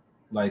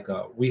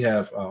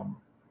have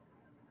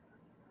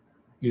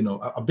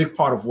a big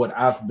part of what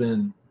I've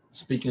been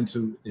speaking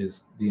to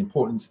is the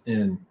importance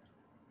in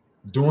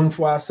doing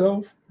for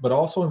ourselves, but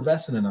also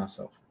investing in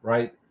ourselves,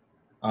 right?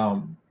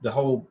 The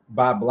whole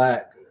buy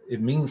black,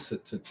 it means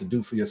to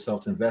do for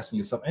yourself, to invest in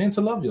yourself, and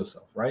to love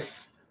yourself, right?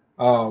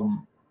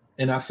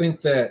 And I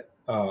think that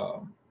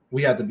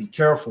we have to be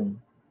careful,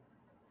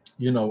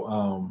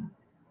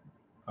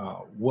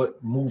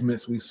 what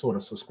movements we sort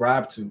of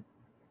subscribe to,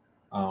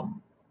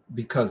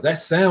 because that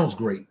sounds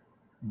great,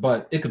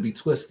 but it could be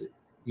twisted.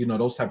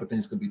 Those type of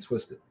things could be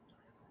twisted,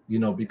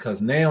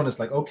 because now it's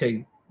like,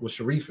 okay, what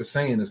Sharif is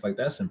saying is like,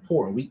 that's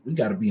important. We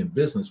got to be in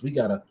business. We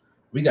got to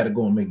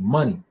go and make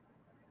money.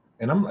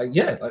 And I'm like,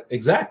 yeah,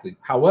 exactly.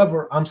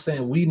 However, I'm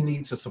saying we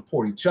need to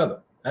support each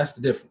other. That's the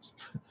difference.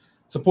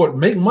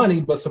 Make money,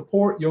 but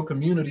support your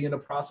community in the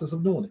process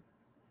of doing it.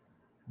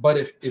 But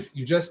if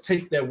you just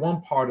take that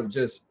one part of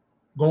just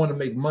going to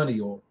make money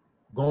or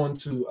going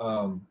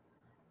to,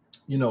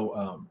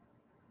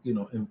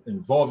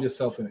 involve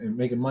yourself in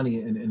making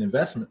money in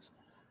investments,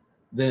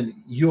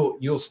 then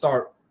you'll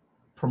start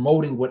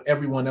promoting what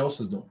everyone else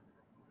is doing.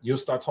 You'll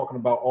start talking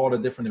about all the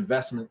different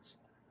investments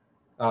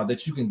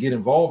that you can get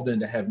involved in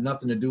that have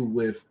nothing to do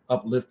with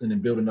uplifting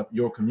and building up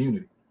your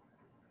community.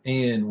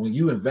 And when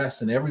you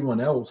invest in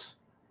everyone else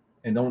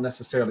and don't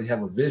necessarily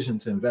have a vision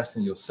to invest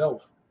in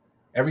yourself,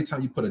 every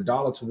time you put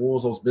 $1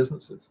 towards those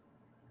businesses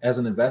as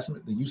an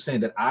investment, then you're saying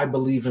that I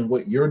believe in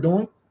what you're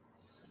doing.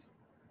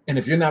 And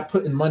if you're not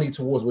putting money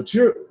towards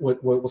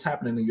what's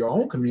happening in your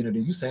own community,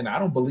 you're saying I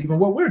don't believe in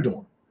what we're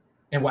doing.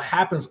 And what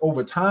happens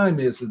over time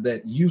is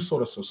that you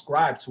sort of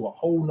subscribe to a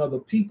whole nother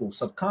people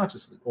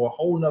subconsciously, or a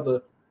whole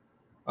nother,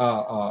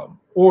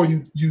 or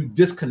you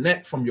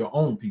disconnect from your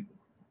own people,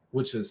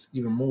 which is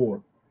even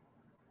more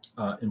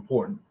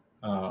important.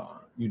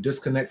 You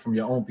disconnect from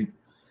your own people.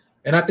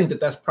 And I think that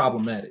that's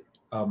problematic.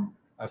 I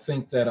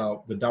think that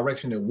the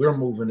direction that we're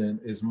moving in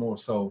is more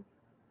so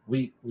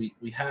we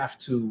have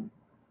to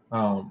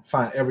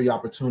find every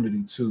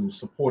opportunity to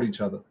support each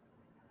other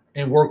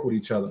and work with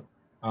each other.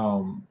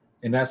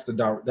 And that's the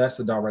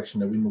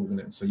direction that we're moving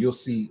in. So you'll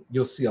see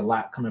a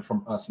lot coming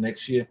from us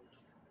next year.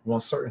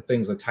 Once certain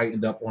things are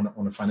tightened up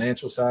on the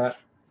financial side,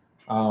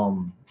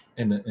 and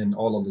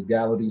all the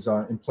legalities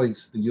are in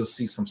place, then you'll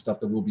see some stuff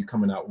that we'll be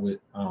coming out with,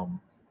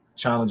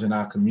 challenging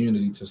our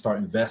community to start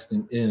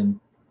investing in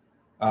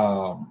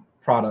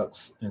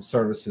products and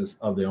services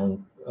of their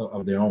own.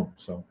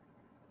 So.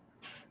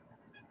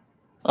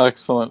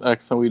 Excellent.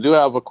 We do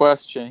have a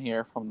question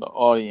here from the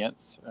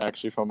audience,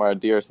 actually from our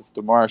dear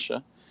sister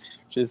Marsha.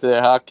 She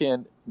said, how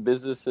can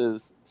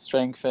businesses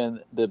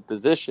strengthen the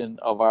position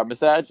of our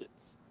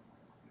masajids?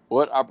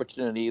 What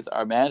opportunities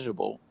are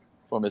manageable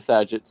for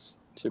masajids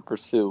to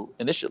pursue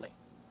initially?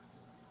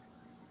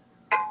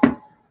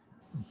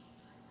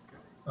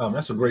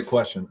 That's a great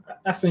question.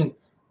 I think,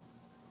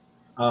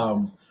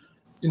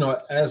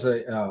 as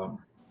a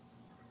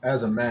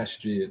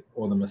masjid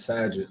or the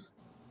masajid,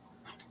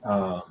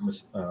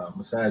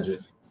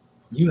 masajid,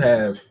 you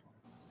have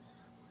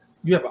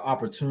an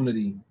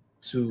opportunity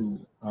to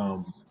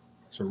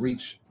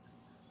reach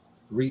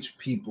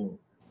people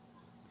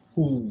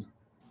who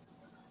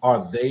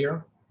are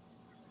there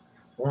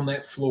on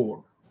that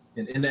floor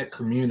and in that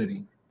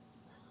community,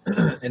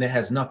 and it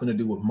has nothing to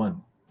do with money.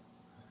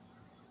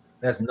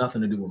 It has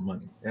nothing to do with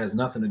money. It has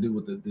nothing to do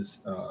with the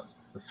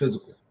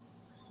physical.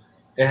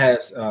 It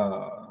has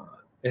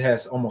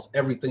almost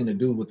everything to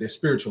do with their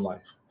spiritual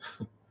life.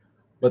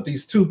 But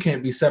these two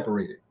can't be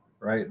separated,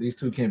 right? These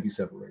two can't be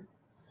separated.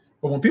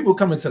 But when people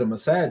come into the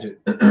masajid,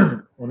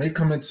 when they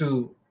come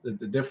into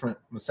the different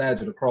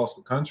masajid across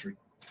the country,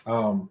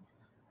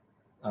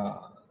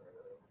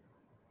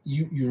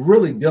 you're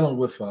really dealing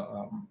with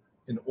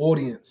an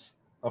audience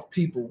of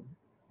people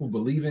who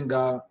believe in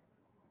God.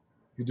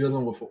 You're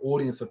dealing with an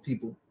audience of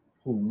people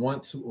who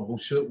want to, or who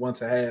should want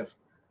to have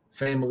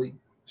family,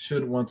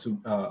 should want to,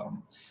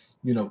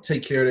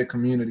 take care of their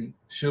community,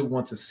 should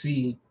want to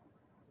see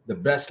the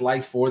best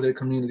life for their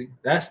community.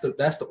 That's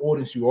the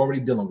audience you're already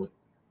dealing with.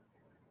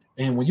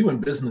 And when you're in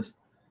business,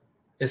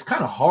 it's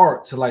kind of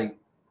hard to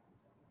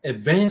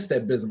advance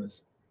that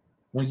business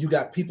when you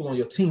got people on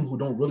your team who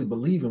don't really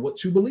believe in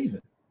what you believe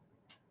in.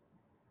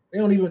 They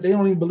don't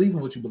even believe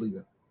in what you believe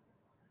in.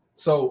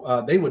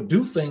 So they would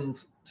do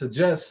things to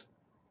just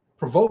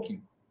provoke you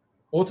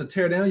or to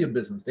tear down your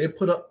business. They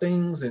put up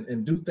things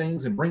and do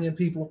things and bring in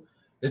people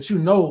that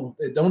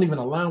that don't even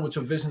align with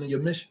your vision and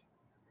your mission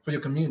for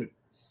your community.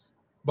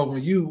 But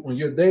when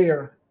you're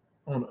there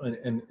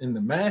in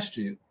the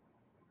masjid,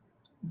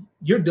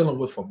 you're dealing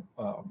with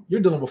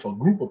a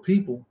group of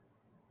people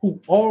who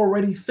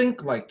already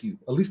think like you.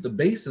 At least the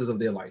basis of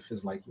their life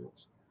is like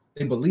yours.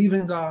 They believe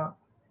in God.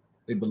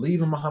 They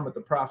believe in Muhammad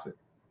the Prophet.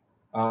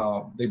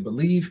 They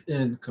believe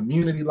in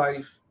community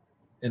life,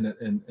 and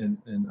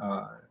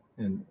the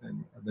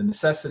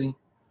necessity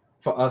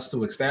for us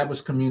to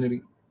establish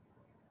community.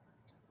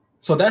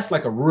 So that's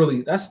like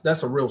that's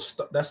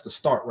the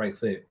start right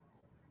there.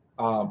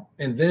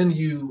 And then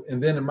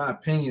in my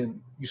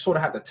opinion, you sort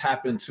of have to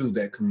tap into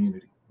that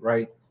community,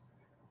 right?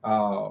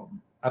 I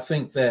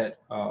think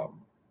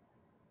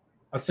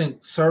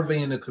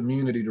surveying the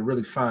community to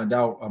really find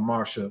out,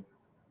 Marsha,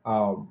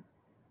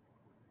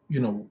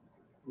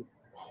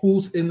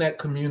 who's in that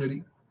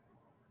community,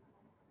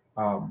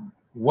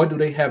 what do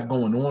they have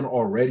going on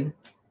already,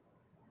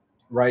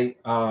 right?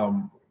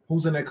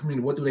 Who's in that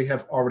community? What do they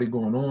have already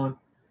going on?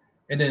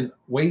 And then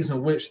ways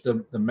in which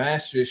the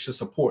masjid should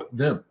support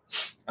them.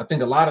 I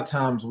think a lot of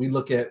times we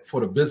look at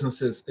for the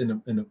businesses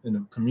in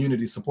the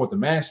community support the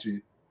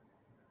masjid,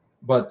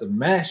 but the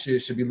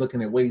masjid should be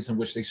looking at ways in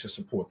which they should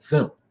support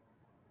them,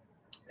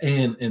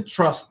 and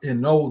trust and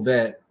know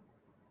that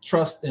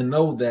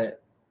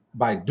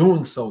by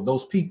doing so,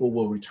 those people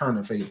will return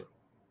the favor,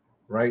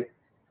 right?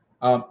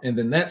 And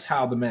then that's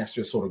how the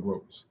masjid sort of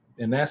grows,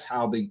 and that's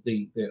how the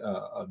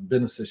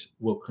businesses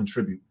will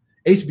contribute.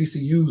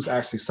 HBCUs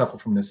actually suffer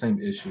from the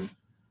same issue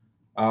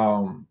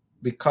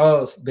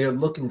because they're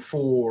looking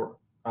for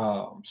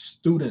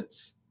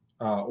students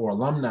or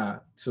alumni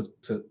to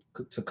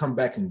come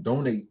back and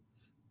donate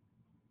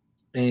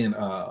and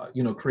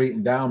create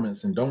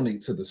endowments and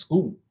donate to the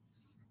school.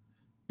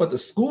 But the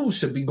schools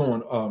should be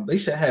going. They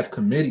should have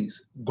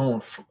committees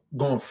going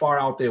far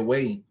out their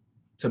way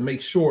to make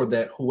sure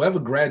that whoever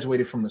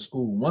graduated from the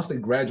school, once they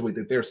graduate,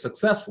 that they're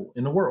successful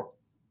in the world,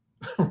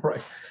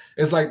 right?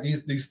 It's like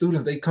these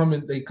students, they're like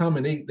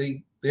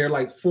 $40,000,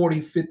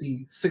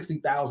 $50,000,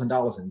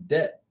 $60,000 in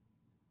debt.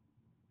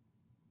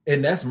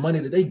 And that's money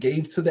that they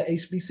gave to the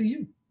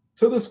HBCU,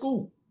 to the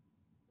school.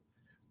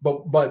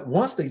 But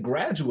once they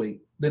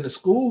graduate, then the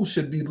school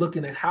should be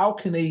looking at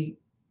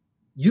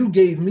you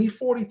gave me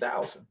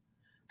 $40,000.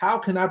 How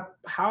can I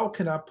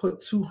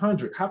put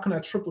 200? How can I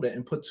triple that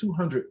and put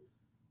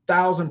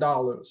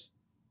 $200,000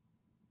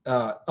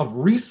 of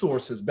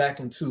resources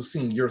back into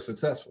seeing you're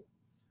successful?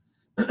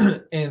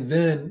 And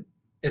then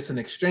it's an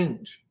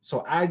exchange.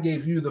 So I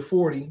gave you the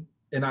 40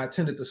 and I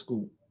attended the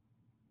school.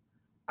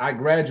 I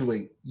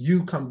graduate,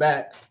 you come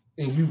back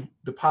and you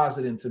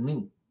deposit into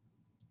me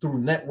through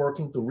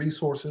networking, through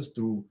resources,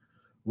 through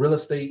real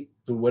estate,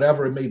 through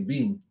whatever it may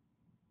be,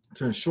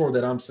 to ensure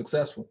that I'm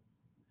successful.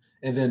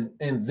 And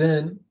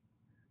then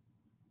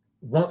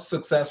once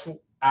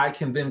successful, I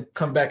can then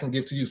come back and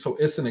give to you. So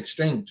it's an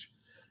exchange.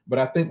 But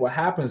I think what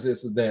happens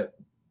is that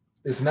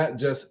it's not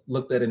just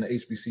looked at in the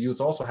HBCU. It's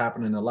also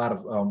happening in a lot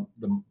of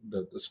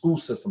the school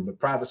system, the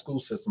private school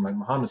system, like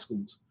Muhammad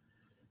schools,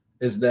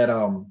 is that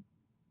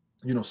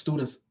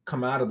students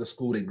come out of the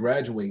school, they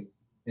graduate,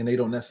 and they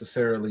don't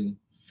necessarily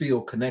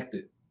feel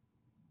connected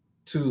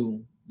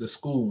to the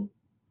school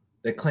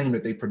that claim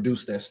that they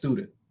produced that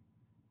student.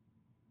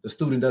 The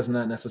student does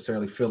not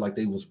necessarily feel like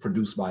they was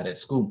produced by that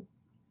school.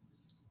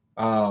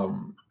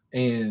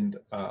 And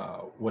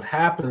what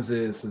happens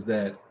is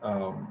that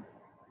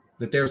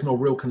there's no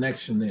real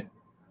connection there.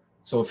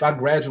 So if I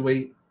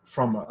graduate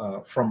from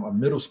a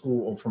middle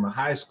school or from a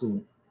high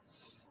school,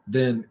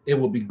 then it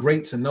will be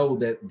great to know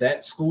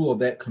that school or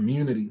that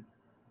community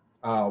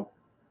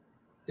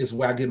is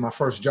where I get my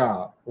first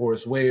job, or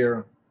it's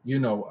where,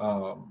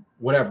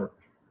 whatever,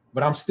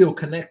 but I'm still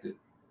connected.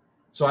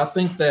 So I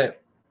think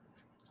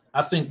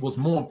what's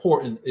more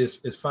important is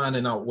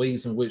finding out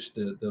ways in which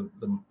the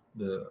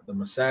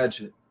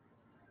masajid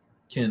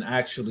can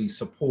actually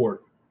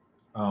support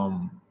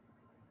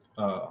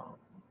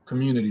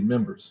community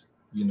members.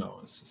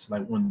 It's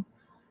like when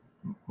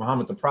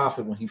Muhammad the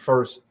Prophet, when he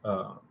first,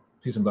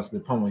 peace and blessings be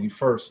upon him, when he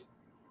first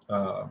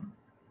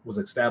was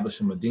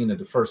established in Medina,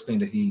 the first thing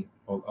that he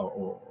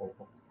or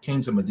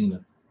came to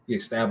Medina, he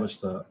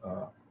established a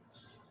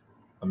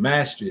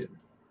masjid.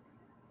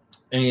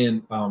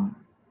 And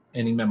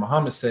Imam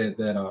Muhammad said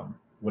that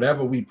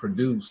whatever we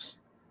produce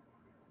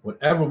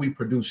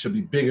should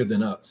be bigger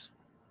than us.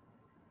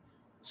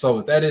 So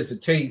if that is the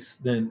case,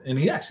 then, and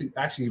he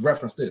actually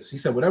referenced this. He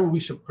said, whatever we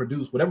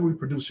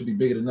produce should be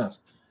bigger than us.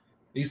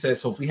 He said,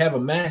 so if we have a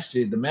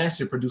masjid, the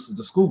masjid produces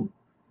the school.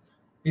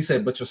 He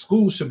said, but your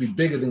school should be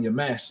bigger than your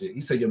masjid.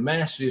 He said, your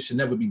masjid should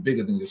never be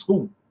bigger than your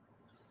school.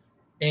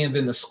 And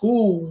then the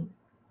school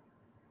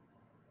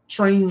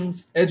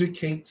trains,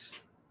 educates,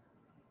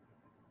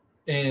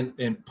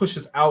 and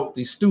pushes out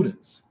these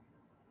students.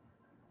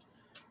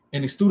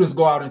 And these students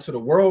go out into the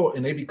world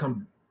and they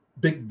become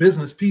big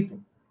business people.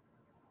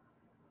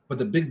 But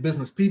the big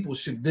business people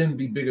should then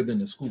be bigger than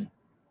the school,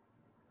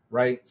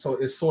 right? So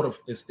it's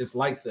it's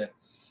like that.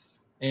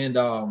 And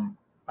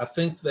I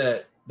think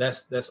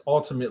that's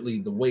ultimately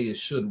the way it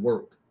should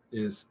work,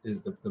 is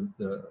that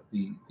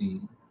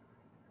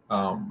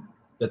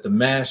the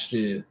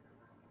masjid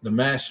the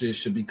masjid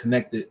should be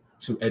connected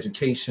to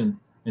education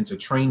and to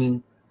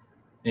training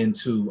and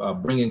to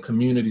bringing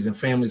communities and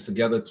families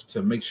together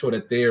to make sure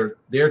that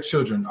their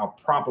children are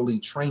properly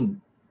trained.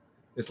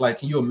 It's like,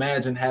 can you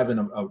imagine having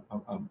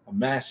a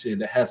masjid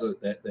that has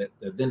that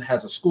then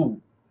has a school,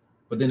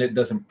 but then it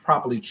doesn't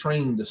properly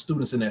train the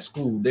students in that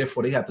school.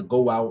 Therefore, they have to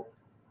go out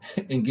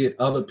and get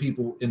other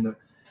people in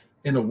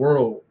the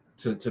world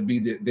to be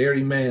their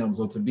imams,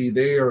 or to be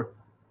their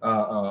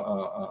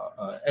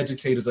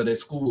educators of their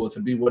school, or to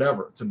be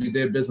whatever, to be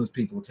their business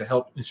people, to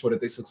help ensure that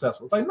they're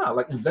successful. It's like, no,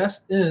 like,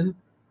 invest in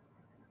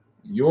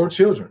your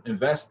children,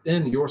 invest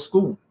in your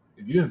school.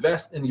 If you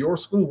invest in your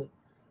school,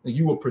 then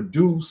you will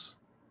produce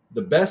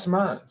the best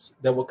minds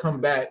that will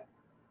come back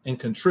and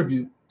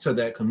contribute to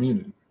that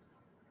community.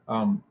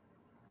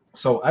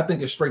 So I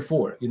think it's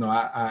straightforward. You know,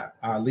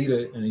 our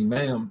leader and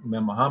Imam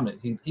Muhammad,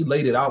 he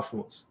laid it out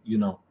for us, you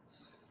know,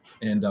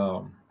 and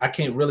I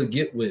can't really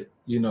get with,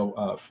 you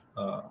know,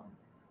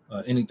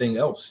 anything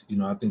else. You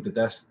know, I think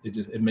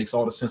it makes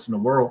all the sense in the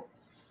world,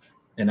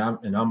 and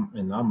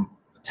I'm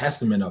a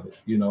testament of it,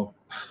 you know.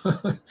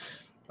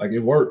 Like, it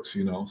works,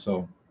 you know.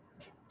 So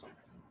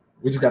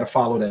we just got to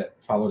follow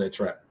that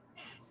track.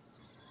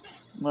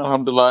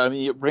 Alhamdulillah. I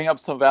mean, you bring up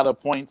some valid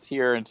points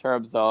here in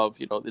terms of,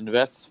 you know, the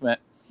investment,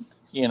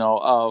 you know,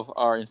 of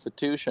our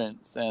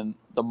institutions, and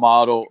the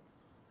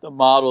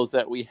models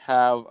that we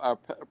have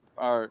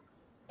are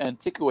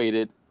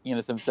antiquated, you know,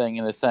 as I'm saying,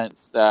 in a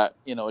sense that,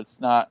 you know,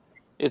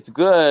 it's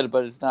good,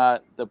 but it's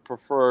not the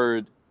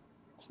preferred.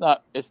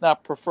 It's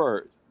not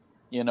preferred.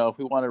 You know, if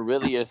we want to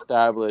really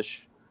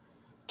establish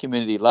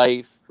community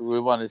life, if we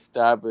want to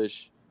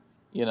establish,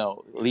 you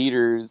know,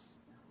 leaders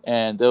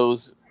and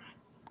those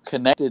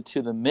connected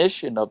to the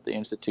mission of the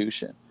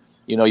institution.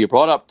 You know, you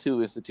brought up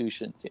two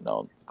institutions, you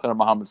know, Claire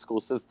Muhammad School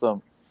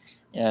System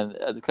and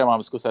the Claire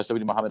Muhammad School /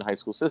 W. Muhammad High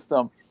School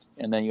System,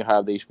 and then you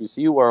have the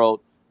HBCU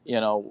world, you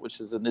know, which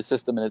is a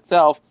system in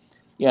itself,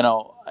 you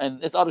know,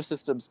 and it's other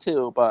systems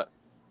too. But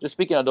just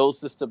speaking of those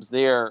systems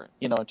there,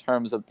 you know, in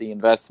terms of the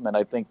investment,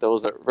 I think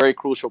those are very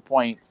crucial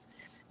points.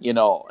 You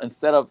know,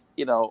 instead of,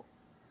 you know,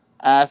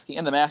 asking,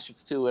 in the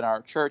masjids too, in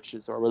our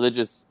churches or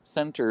religious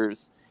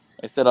centers,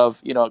 instead of,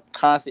 you know,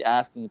 constantly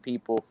asking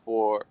people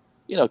for,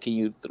 you know, can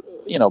you,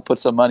 you know, put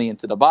some money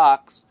into the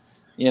box,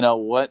 you know,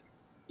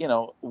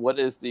 what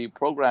is the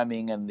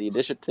programming and the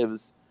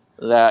initiatives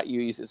that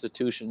these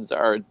institutions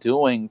are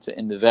doing to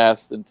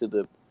invest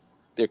into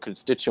their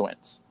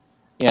constituents,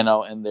 you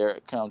know, and their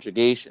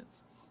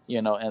congregations,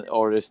 you know, and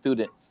or their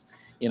students,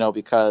 you know,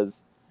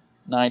 because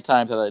 9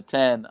 times out of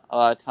 10, a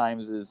lot of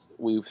times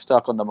we've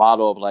stuck on the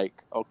model of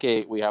like,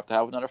 okay, we have to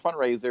have another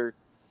fundraiser,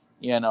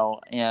 you know,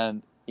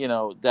 and, you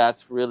know,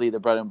 that's really the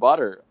bread and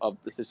butter of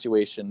the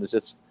situation. It's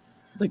just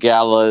the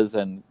galas,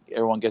 and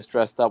everyone gets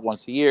dressed up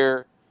once a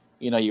year,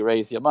 you know, you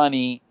raise your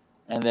money,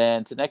 and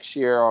then to next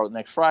year or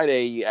next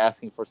Friday, you're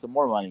asking for some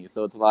more money.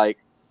 So it's like,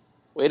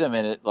 wait a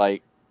minute,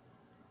 like,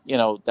 you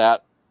know,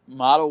 that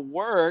model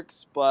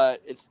works,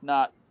 but it's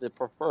not the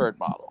preferred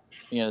model.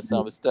 You know,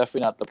 so it's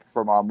definitely not the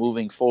preferred model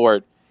moving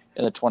forward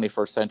in the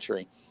 21st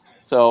century.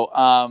 So,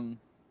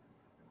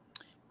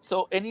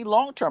 so any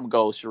long-term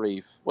goals,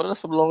 Sharif? What are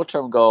some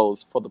long-term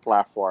goals for the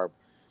platform?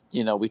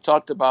 You know, we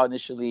talked about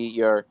initially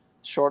your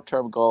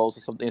short-term goals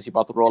and some things you're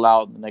about to roll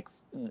out in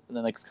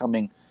the next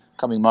coming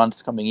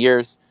months, coming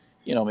years.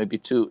 You know, maybe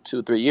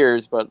 2-3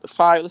 years, but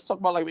 5. Let's talk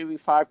about like maybe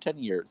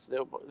 5-10 years.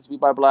 Let's be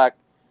by Black.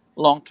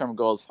 Long-term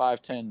goals,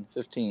 5, 10,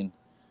 15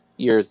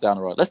 years down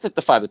the road. Let's take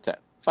the 5 to 10.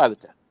 5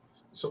 to 10.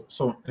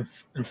 So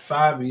in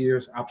 5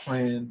 years, our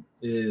plan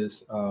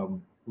is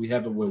we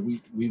have it where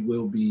we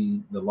will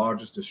be the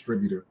largest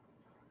distributor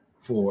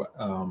for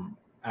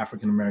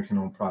African American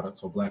owned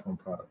products or Black owned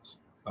products.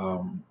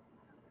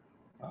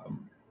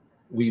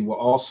 We will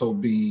also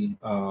be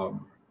an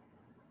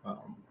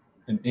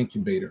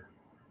incubator,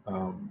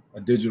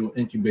 a digital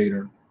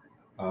incubator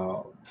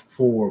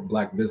for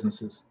Black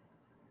businesses.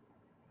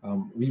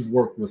 We've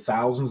worked with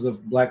thousands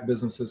of Black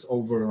businesses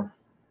over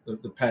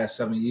the past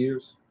 7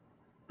 years,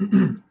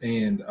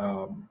 and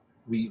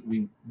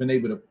we've been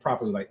able to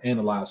properly like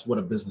analyze what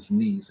a business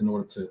needs in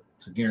order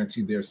to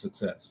guarantee their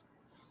success.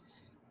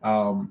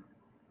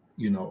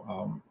 You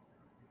know,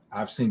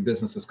 I've seen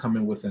businesses come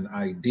in with an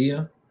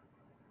idea,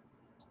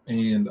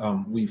 and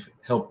we've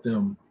helped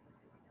them,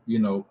 you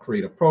know,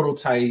 create a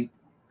prototype,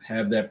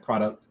 have that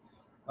product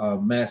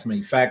mass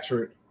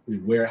manufactured. We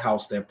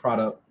warehouse that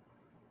product.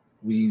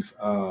 We've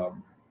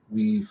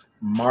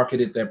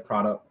marketed that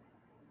product,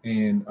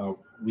 and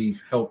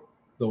we've helped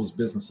those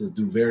businesses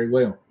do very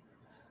well.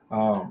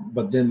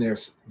 But then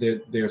there's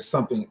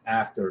something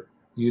after,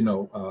 you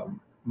know,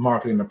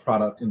 marketing the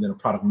product, and then the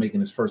product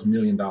making its first $1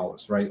 million,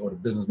 right? Or the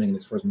business making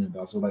its first $1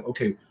 million. So like,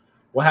 okay,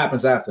 what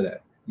happens after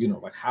that? You know,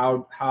 like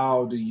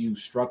how do you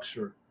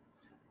structure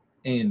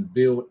and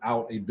build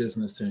out a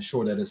business to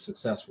ensure that it's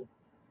successful,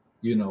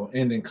 you know,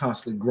 and then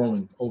constantly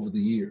growing over the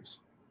years.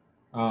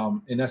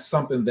 And that's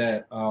something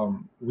that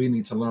we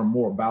need to learn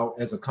more about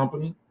as a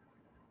company.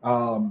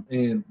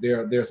 And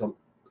there's a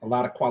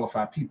lot of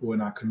qualified people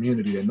in our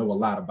community that know a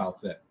lot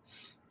about that.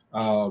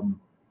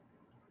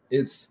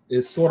 It's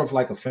sort of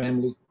like a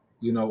family,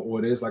 you know, or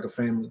it is like a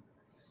family,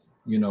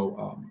 you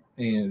know,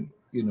 and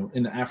you know,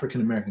 in the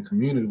African American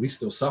community, we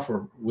still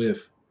suffer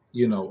with,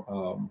 you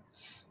know,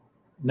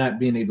 not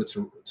being able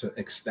to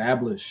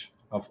establish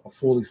a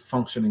fully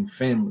functioning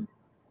family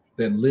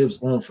that lives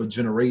on for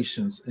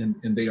generations and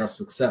they are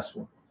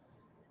successful.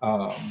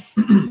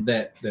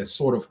 That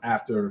sort of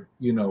after,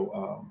 you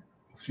know,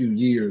 a few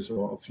years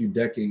or a few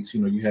decades,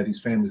 you know, you have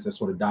these families that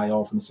sort of die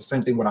off, and it's the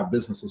same thing with our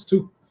businesses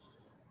too.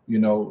 You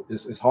know,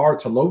 it's hard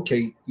to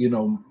locate, you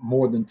know,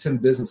 more than 10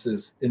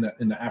 businesses in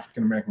the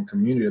African American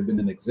community that have been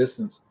in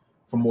existence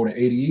for more than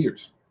 80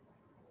 years.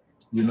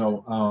 You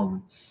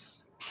know,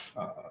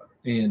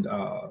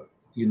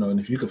 you know, and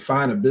if you could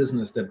find a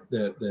business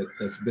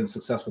that's been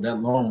successful that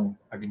long,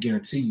 I can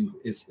guarantee you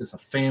it's a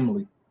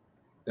family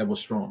that was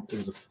strong.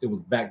 It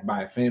was backed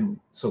by a family.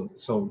 So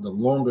the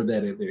longer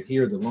that they're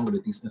here, the longer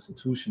that these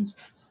institutions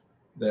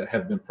that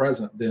have been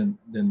present, then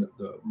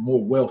the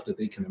more wealth that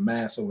they can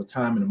amass over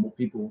time, and the more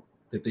people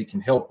that they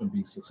can help and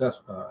be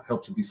successful,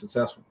 help to be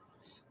successful.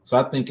 So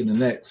I think in the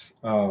next,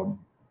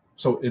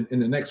 so in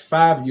the next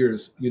 5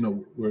 years, you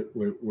know,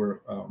 we're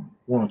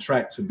on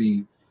track to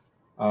be.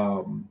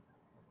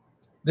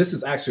 This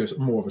is actually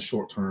more of a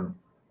short term.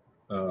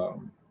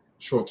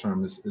 Short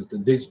term is the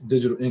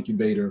digital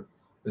incubator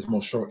is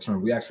more short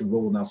term. We actually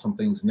rolling out some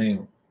things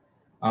now.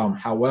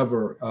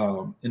 However,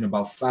 in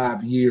about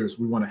 5 years,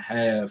 we want to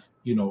have,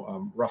 you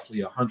know,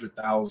 roughly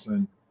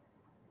 100,000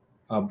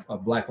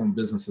 Black-owned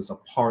businesses a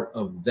part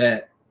of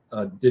that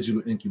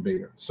digital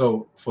incubator.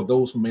 So for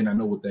those who may not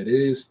know what that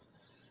is,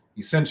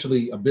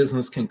 essentially a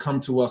business can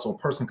come to us, or a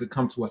person could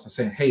come to us and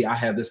say, hey, I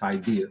have this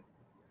idea.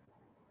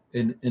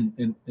 And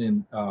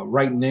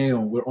right now,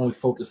 we're only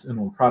focusing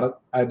on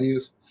product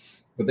ideas,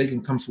 but they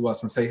can come to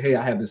us and say, hey,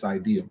 I have this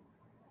idea.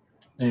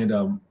 And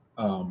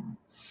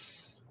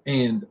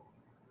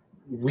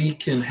we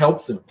can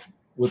help them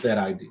with that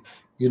idea,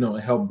 you know,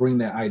 and help bring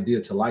that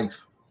idea to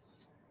life.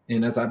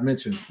 And as I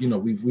mentioned, you know,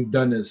 we've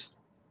done this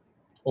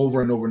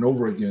over and over and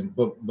over again,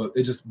 but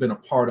it's just been a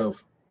part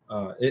of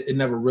we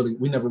never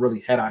really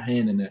had our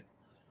hand in it.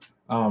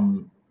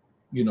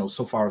 You know,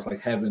 so far as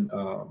like having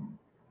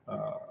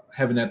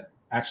that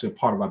actually a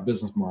part of our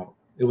business model.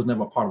 It was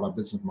never a part of our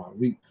business model.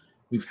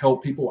 We've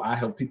helped people. I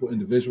help people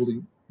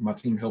individually. My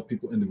team helped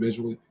people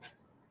individually,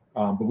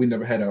 but we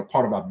never had a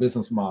part of our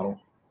business model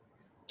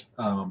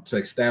to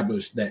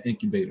establish that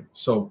incubator.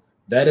 So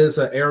that is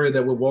an area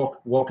that we're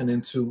walking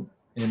into,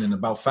 and in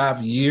about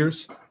 5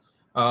 years,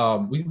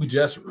 we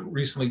just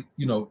recently,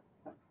 you know,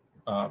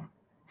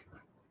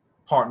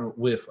 partnered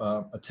with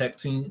a tech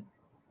team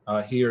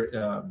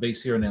here,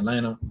 based here in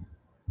Atlanta.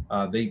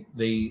 They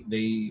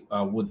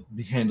would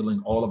be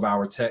handling all of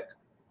our tech.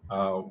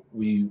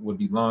 We would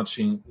be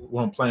launching.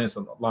 We're on plans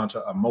to launch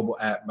a mobile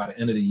app by the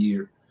end of the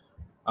year,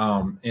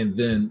 and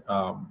then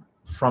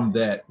from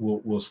that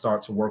we'll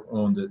start to work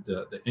on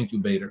the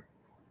incubator,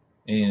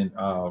 and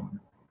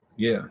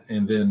yeah,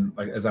 and then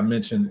like as I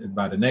mentioned,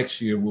 by the next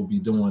year we'll be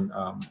doing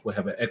we'll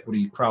have an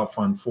equity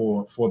crowdfund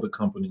for the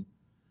company,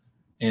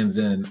 and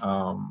then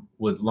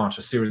would launch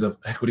a series of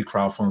equity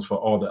crowdfunds for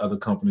all the other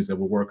companies that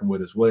we're working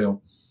with as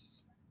well.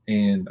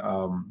 And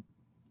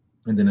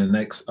then in the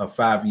next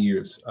 5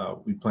 years,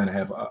 we plan to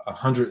have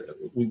 100.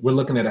 We're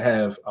looking at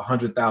have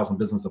 100,000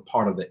 businesses a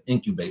part of the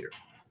incubator.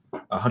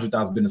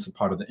 100,000 businesses a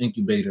part of the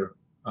incubator,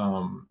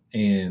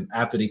 and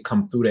after they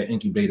come through that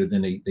incubator,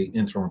 then they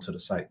enter onto the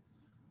site.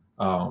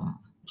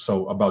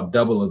 So about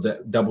double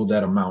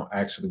that amount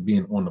actually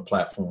being on the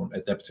platform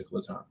at that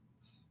particular time.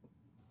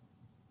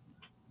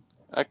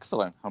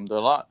 Excellent.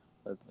 Alhamdulillah.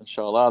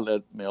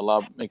 Inshallah, may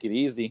Allah make it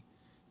easy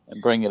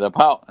and bring it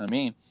about. I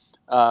mean,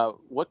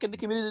 what can the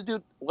community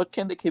do? What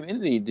can the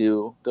community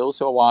do? Those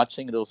who are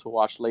watching, those who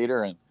watch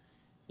later, and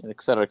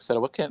et cetera, et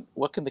cetera.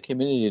 What can the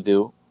community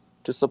do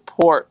to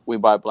support We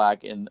Buy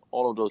Black in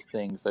all of those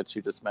things that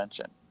you just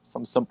mentioned?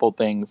 Some simple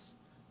things,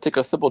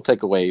 simple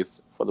takeaways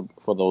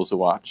for those who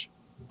watch.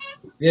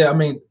 Yeah, I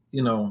mean,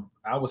 you know,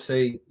 I would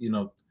say, you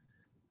know,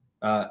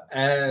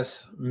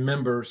 as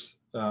members,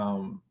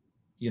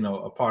 you know,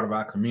 a part of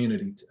our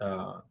community,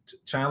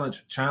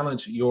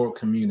 challenge your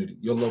community,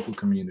 your local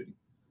community,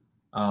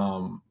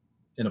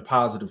 in a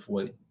positive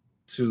way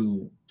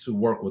to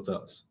work with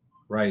us,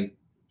 right?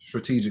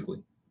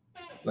 Strategically.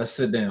 Let's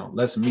sit down.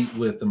 Let's meet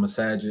with the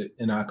masajid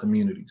in our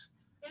communities,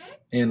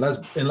 and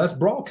let's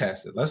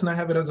broadcast it. Let's not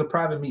have it as a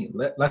private meeting.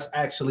 Let's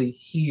actually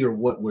hear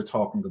what we're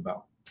talking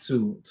about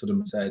to the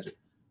masajid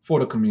for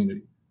the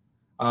community.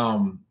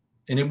 And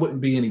it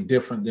wouldn't be any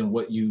different than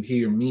what you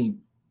hear me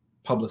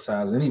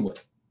publicize anyway,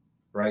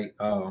 right?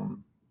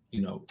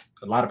 You know,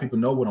 a lot of people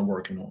know what I'm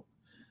working on.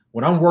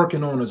 What I'm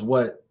working on is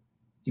what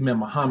Imam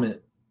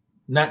Muhammad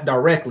not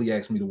directly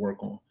asked me to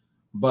work on,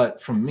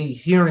 but from me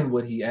hearing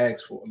what he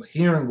asked for,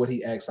 hearing what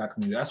he asked our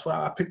community, that's why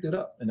I picked it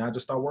up and I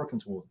just started working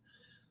towards it.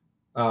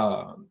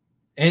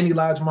 And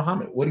Elijah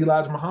Muhammad, what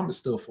Elijah Muhammad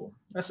stood for.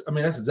 That's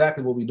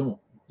exactly what we're doing.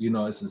 You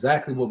know, it's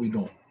exactly what we're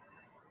doing.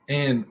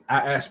 And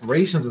our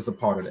aspirations is a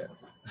part of that.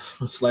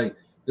 It's like,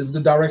 this is the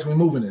direction we're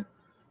moving in.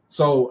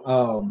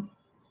 So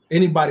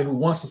anybody who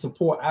wants to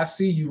support, I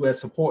see you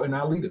as supporting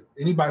our leader.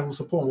 Anybody who's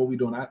supporting what we're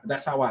doing,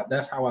 that's how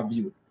I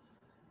view it.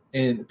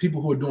 And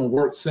people who are doing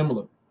work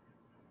similar,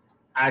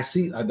 I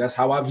see that's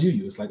how I view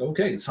you. It's like,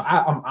 okay, so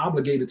I'm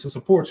obligated to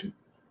support you.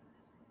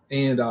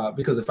 And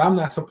because if I'm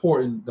not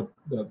supporting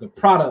the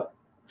product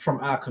from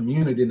our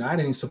community, then I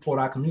didn't support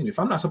our community. If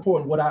I'm not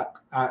supporting what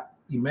I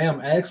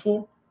Imam asked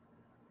for,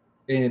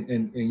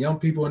 and young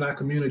people in our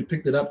community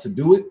picked it up to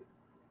do it,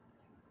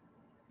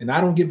 and I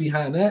don't get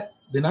behind that,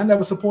 then I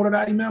never supported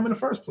our Imam in the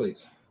first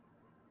place.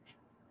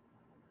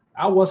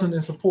 I wasn't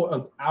in support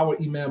of our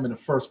Imam in the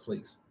first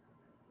place.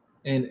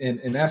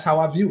 And that's how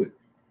I view it.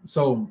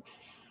 So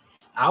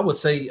I would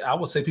say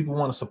people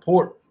want to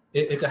support.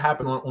 It could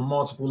happen on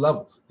multiple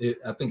levels.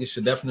 I think it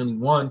should definitely,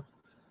 one,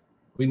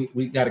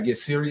 we got to get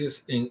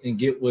serious and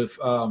get with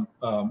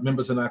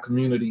members in our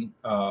community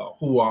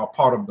who are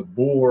part of the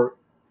board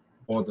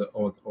or the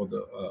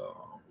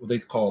what they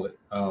call it,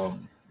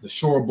 the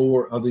shore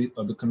board of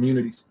the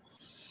communities.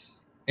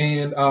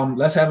 And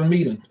let's have a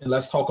meeting and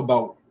let's talk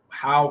about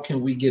how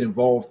can we get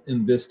involved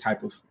in this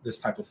type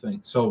of thing.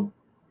 So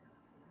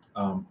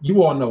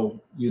you all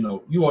know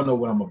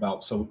what I'm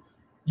about. So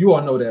you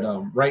all know that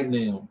right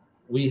now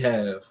we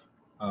have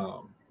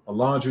a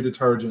laundry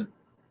detergent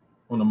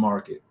on the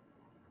market,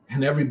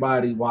 and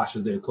everybody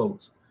washes their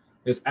clothes.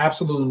 There's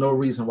absolutely no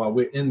reason why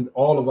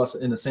all of us are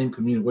in the same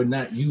community. We're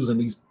not using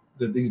these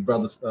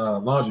brothers'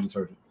 laundry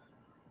detergent,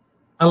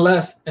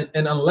 unless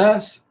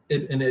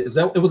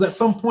it was at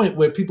some point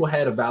where people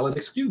had a valid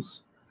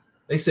excuse.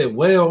 They said,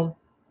 well,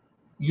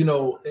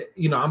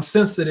 I'm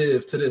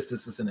sensitive to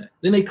this, and that.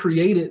 Then they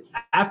created,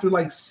 after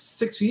like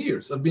 6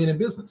 years of being in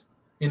business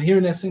and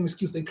hearing that same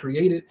excuse, they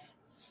created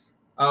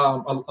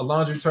a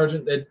laundry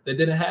detergent that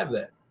didn't have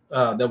that.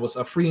 That was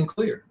a free and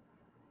clear.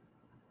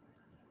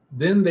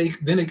 Then they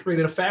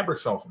created a fabric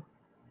softener,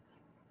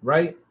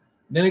 right?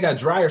 Then they got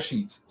dryer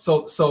sheets.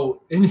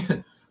 So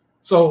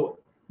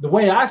the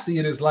way I see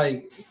it is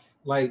like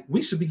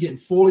we should be getting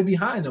fully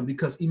behind them,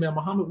 because Imam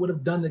Muhammad would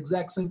have done the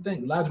exact same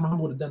thing. Elijah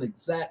Muhammad would have done the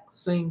exact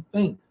same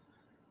thing.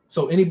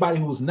 So anybody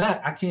who's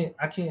not, I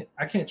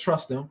can't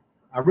trust them.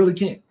 I really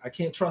can't. I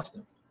can't trust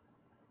them.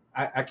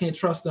 I can't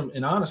trust them.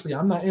 And honestly,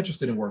 I'm not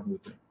interested in working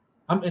with them.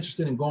 I'm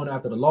interested in going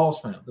after the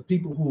lost fam, the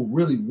people who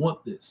really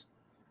want this.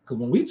 Because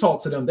when we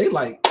talk to them, they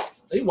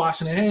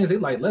washing their hands. They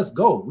like, let's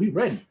go. We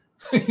ready.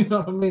 You know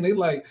what I mean? They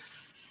like,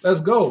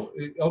 let's go.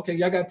 Okay,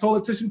 y'all got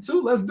toilet tissue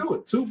too? Let's do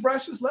it.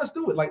 Toothbrushes? Let's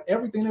do it. Like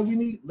everything that we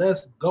need,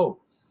 let's go.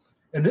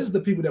 And this is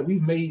the people that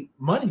we've made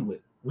money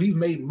with. We've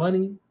made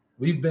money.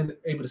 We've been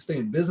able to stay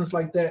in business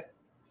like that.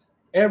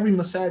 Every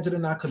masajid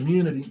in our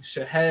community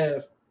should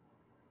have,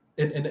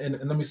 and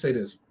let me say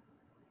this,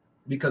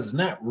 because it's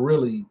not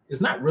really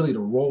the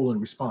role and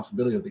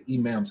responsibility of the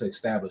imam to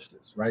establish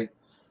this, right?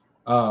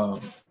 I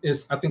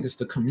think it's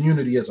the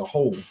community as a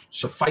whole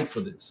should fight for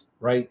this,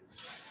 right?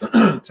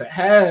 To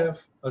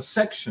have a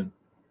section,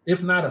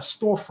 if not a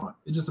storefront,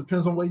 it just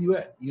depends on where you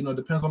at. It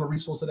depends on the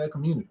resource of that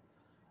community.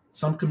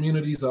 Some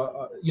communities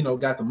are,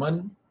 got the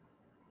money.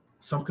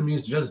 Some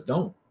communities just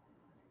don't.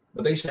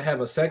 But they should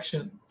have a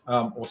section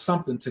or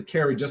something to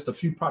carry just a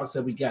few products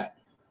that we got.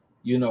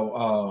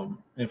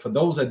 And for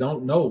those that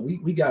don't know,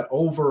 we got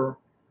over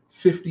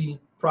 50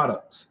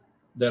 products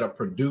that are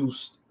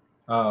produced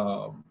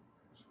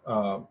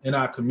in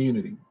our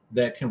community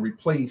that can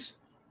replace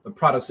the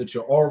products that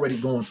you're already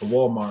going to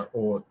Walmart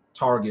or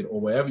Target or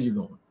wherever you're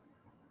going,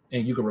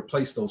 and you can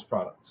replace those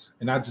products.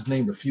 And I just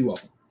named a few of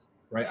them,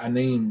 right? I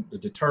named the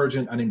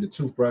detergent, I named the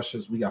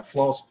toothbrushes, we got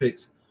floss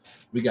picks,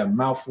 we got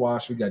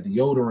mouthwash, we got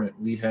deodorant,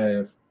 we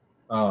have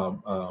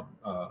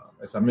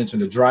as I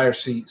mentioned, the dryer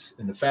sheets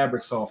and the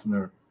fabric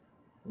softener.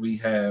 We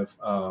have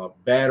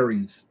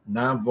batteries,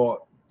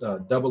 9-volt, AA,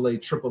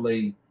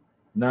 AAA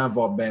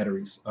 9-volt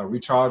batteries,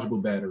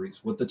 rechargeable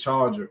batteries with the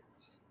charger.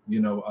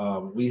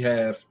 We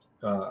have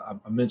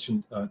I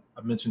mentioned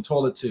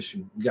toilet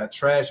tissue. We got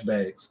trash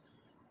bags.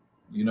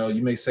 You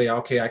may say,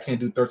 okay, I can't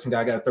do 13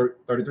 gallon, I got a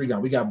 33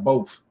 gallon. We got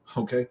both.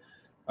 Okay,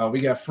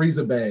 we got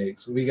freezer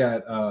bags. We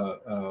got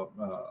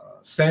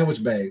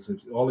sandwich bags.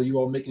 If all of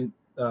you are making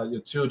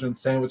your children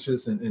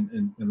sandwiches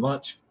and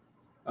lunch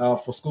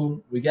for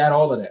school, we got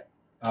all of that.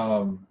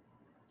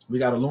 We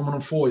got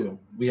aluminum foil.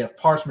 We have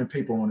parchment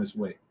paper on its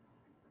way.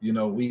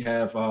 We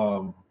have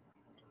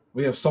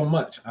so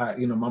much.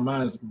 My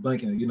mind is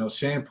blanking.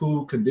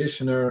 Shampoo,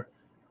 conditioner,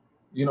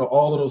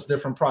 all of those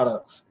different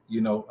products.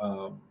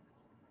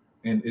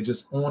 And it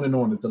just on and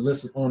on. The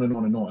list is on and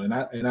on and on.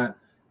 And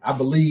I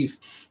believe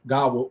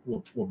God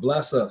will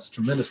bless us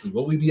tremendously.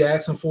 What we be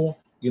asking for,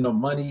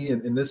 money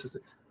and this is,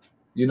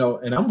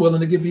 and I'm willing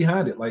to get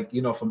behind it. Like,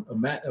 if a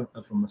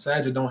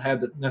masajid don't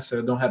have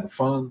the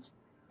funds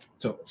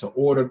to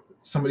order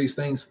some of these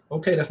things,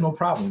 okay, that's no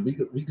problem. We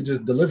could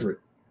just deliver it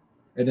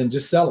and then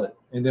just sell it,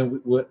 and then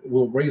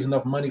we'll raise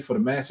enough money for the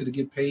master to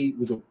get paid.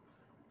 We could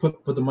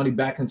put the money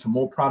back into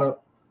more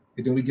product,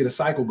 and then we get a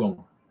cycle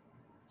going.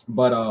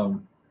 But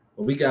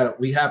we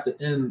have to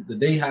end. The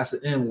day has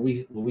to end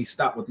when we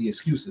stop with the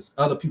excuses.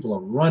 Other people are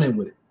running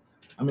with it.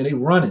 I mean, they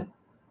running.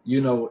 you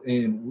know,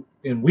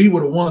 and we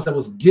were the ones that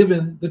was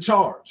given the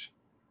charge.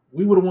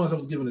 We were the ones that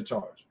was given the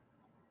charge.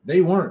 They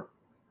weren't,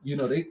 you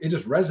know, it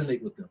just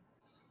resonate with them,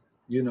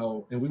 you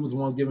know, and we was the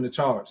ones given the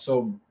charge.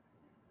 So,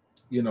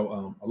 you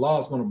know,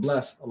 Allah is going to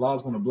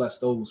bless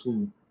those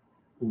who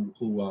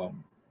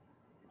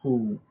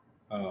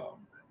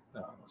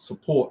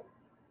support,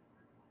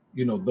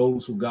 you know,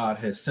 those who God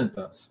has sent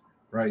us,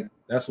 right?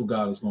 That's who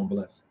God is going to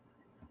bless.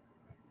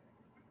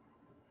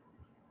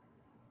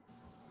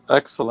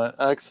 Excellent.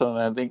 I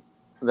think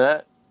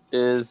that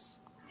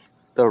is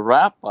the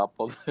wrap up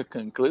of the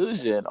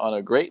conclusion on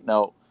a great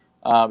note,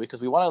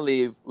 because we want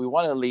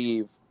to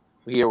leave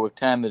here with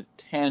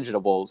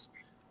tangibles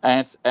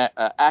and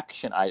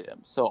action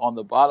items. So on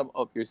the bottom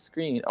of your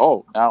screen,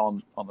 now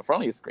on the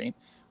front of your screen,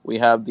 we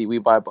have the We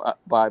Buy Black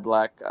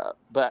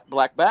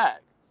Black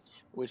bag,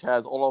 which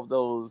has all of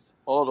those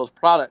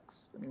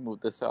products. Let me move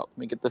this out. Let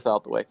me get this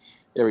out the way.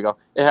 There we go.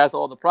 It has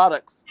all the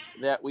products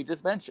that we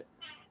just mentioned.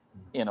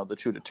 You know, the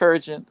True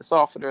detergent, the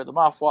softener, the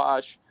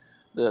mouthwash,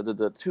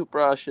 the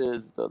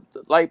toothbrushes, the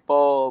light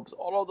bulbs,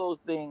 all of those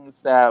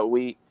things that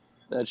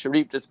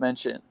Sharif just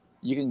mentioned.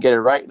 You can get it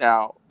right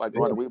now by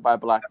going to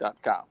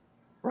WeBuyBlack.com.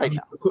 Right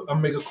now. I'll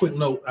make a quick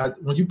note.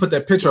 When you put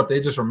that picture up there,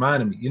 it just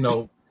reminded me, you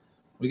know,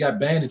 we got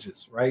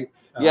bandages, right?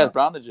 Yes,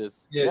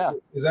 Brownages. Yeah,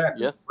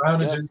 exactly. Yes.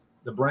 Brownages,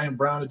 the brand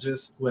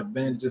Brownages, who have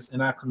bandages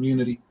in our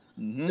community.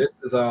 Mm-hmm.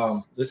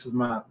 This is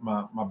my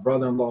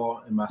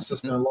brother-in-law and my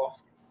sister-in-law.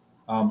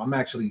 I'm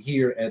actually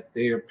here at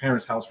their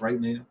parents' house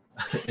right now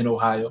in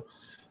Ohio.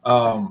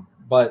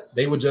 But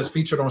they were just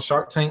featured on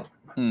Shark Tank.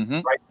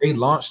 Mm-hmm. Right? They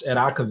launched at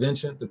our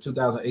convention, the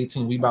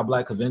 2018 We Buy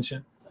Black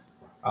convention.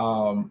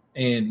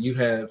 And you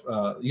have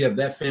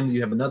that family,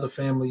 you have another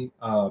family.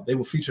 They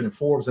were featured in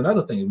Forbes and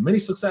other things, many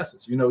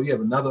successes. You know, you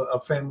have another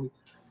family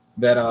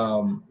that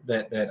on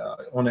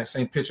that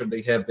same picture,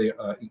 they have their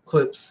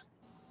Eclipse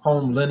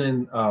home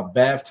linen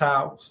bath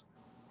towels,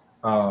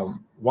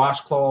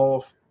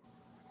 washcloth,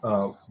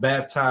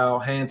 bath towel,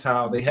 hand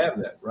towel. They have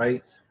that,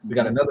 right? We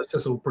got another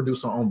sister who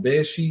produced her own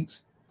bed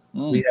sheets.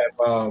 We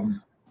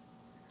have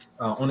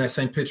on that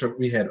same picture,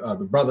 we had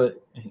the brother.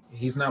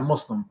 He's not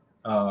Muslim.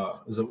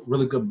 Is a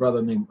really good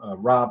brother named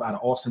Rob out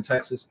of Austin,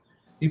 Texas.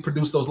 He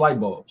produced those light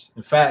bulbs.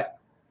 In fact,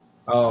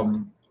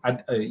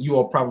 you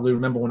all probably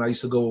remember when I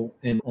used to go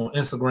in on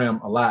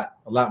Instagram a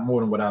lot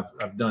more than what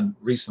I've done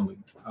recently.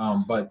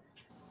 But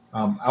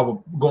I would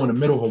go in the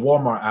middle of a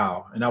Walmart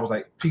aisle, and I was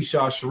like, "Peace,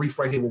 y'all. Sharif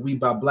right here with We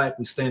Buy Black.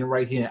 We standing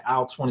right here in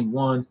aisle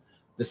 21.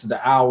 This is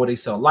the aisle where they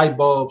sell light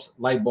bulbs.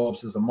 Light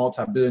bulbs is a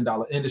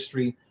multi-billion-dollar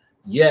industry.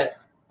 Yet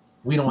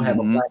we don't have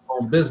a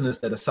black-owned business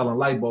that is selling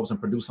light bulbs and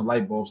producing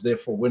light bulbs.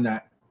 Therefore, we're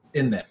not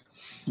in that."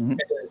 Mm-hmm.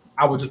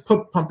 I would just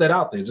pump that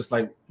out there, just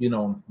like, you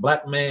know,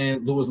 Black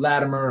Man, Lewis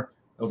Latimer,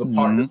 that was a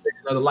part of the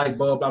fixing of the light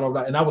bulb, blah, blah,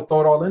 blah. And I would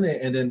throw it all in there,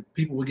 and then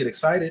people would get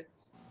excited.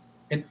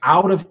 And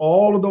out of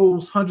all of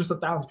those hundreds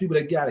of thousands of people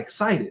that got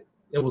excited,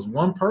 there was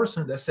one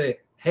person that said,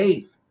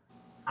 "Hey,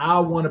 I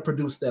want to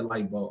produce that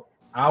light bulb.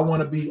 I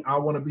want to be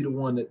the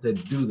one that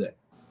do that."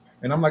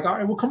 And I'm like, "All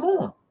right, well, come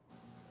on."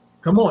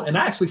 And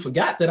I actually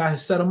forgot that I had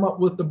set him up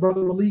with the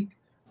brother Malik,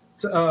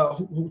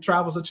 who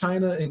travels to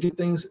China and get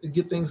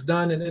things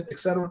done and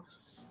etc.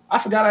 I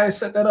forgot I had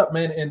set that up,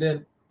 man. And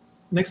then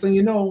next thing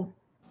you know,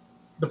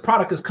 the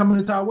product is coming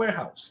into our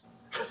warehouse.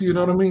 You know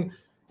what I mean?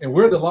 And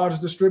we're the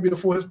largest distributor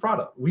for his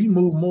product. We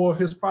move more of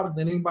his product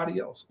than anybody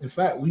else. In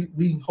fact,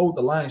 we hold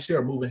the lion's share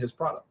of moving his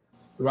product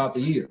throughout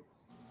the year.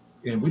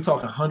 And we're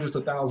talking hundreds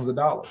of thousands of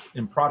dollars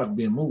in product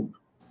being moved.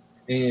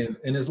 And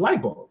it's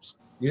light bulbs.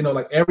 You know,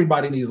 like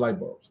everybody needs light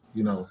bulbs.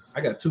 You know,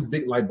 I got 2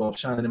 big light bulbs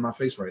shining in my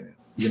face right now.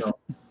 You know,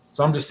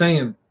 so I'm just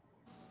saying,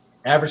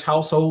 average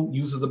household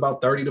uses about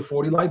 30 to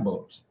 40 light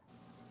bulbs.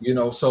 You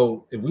know,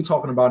 so if we're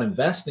talking about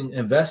invest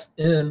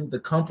in the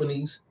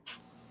companies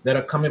that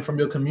are coming from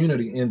your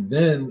community. And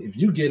then if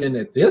you get in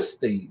at this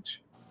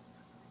stage,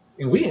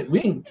 and we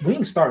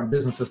ain't starting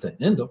businesses to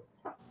end them.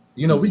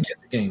 You know, we get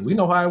the game. We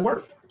know how it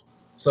works.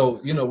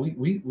 So, you know,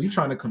 we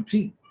trying to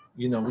compete.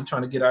 You know, we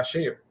trying to get our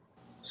share.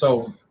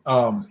 So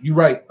you're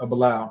right,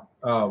 Bilal.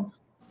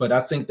 But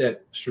I think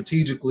that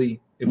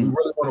strategically, if we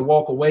really want to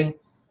walk away,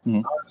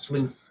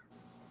 honestly,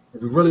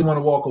 if we really want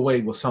to walk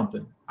away with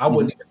something, I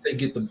wouldn't even say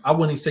get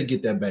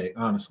that bag,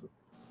 honestly.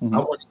 I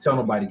wouldn't tell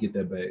nobody to get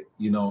that bag.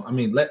 You know, I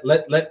mean, let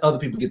other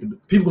people get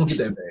people gonna get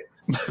that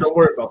bag. Don't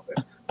worry about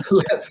that.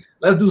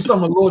 Let's do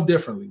something a little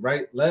differently,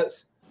 right?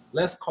 Let's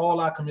call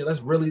our community.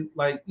 Let's really,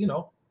 like, you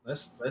know,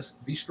 let's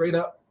be straight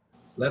up.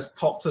 Let's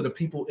talk to the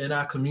people in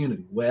our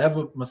community,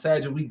 wherever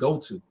masajid we go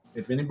to.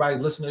 If anybody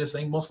listening to this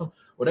ain't Muslim,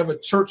 whatever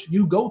church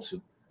you go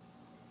to,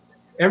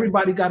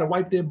 everybody got to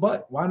wipe their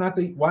butt. Why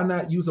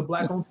not use a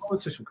black-owned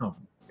toilet tissue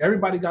company?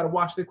 Everybody got to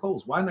wash their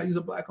clothes. Why not use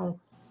a black-owned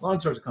lawn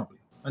detergent company?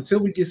 Until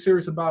we get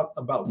serious about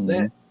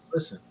that,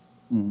 listen,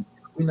 you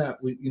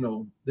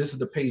know, this is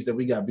the page that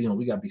we got to be on.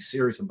 We got to be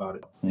serious about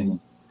it.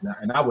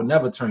 And I would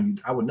never turn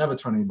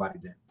anybody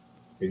down.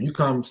 If you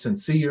come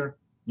sincere,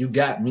 you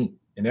got me,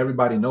 and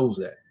everybody knows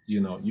that. You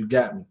know, you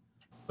got me.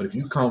 But if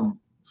you come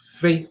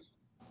fake,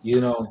 you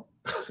know,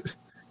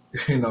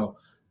 you know,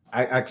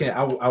 I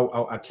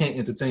can't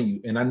entertain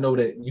you. And I know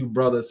that you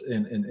brothers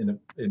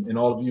and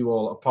all of you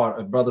all are part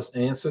of brothers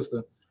and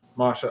sister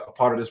Marsha, a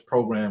part of this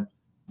program.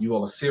 You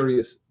all are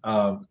serious.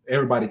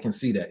 Everybody can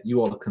see that.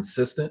 You all are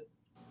consistent,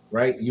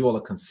 right? You all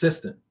are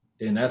consistent.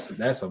 And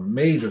that's a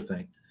major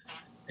thing.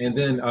 And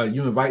then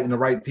you inviting the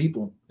right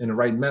people and the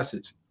right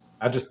message.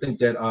 I just think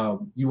that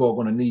you are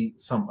going to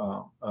need some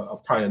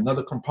probably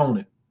another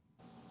component,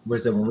 where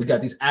it's that when we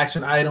got these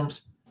action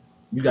items,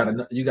 you got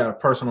a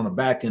person on the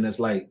back end that's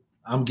like,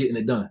 I'm getting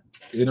it done.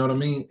 You know what I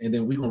mean? And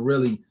then we're gonna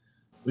really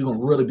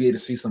be able to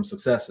see some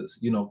successes.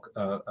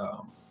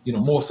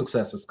 More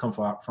successes come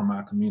from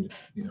our community.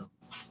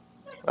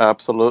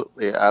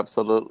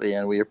 Absolutely,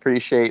 and we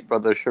appreciate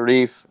Brother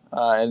Sharif.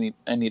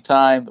 Any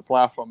time, the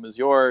platform is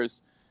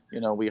yours.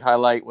 We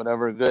highlight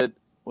whatever good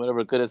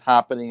is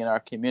happening in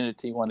our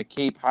community. We want to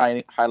keep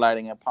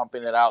highlighting and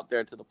pumping it out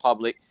there to the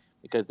public,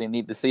 because they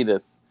need to see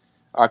this.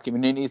 Our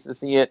community needs to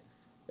see it.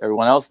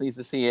 Everyone else needs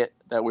to see it,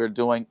 that we're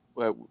doing.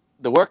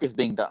 The work is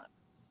being done.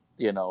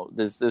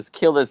 This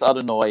kill this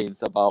other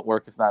noise about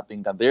work is not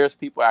being done. There's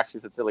people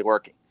actually sincerely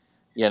working,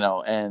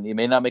 and you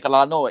may not make a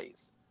lot of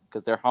noise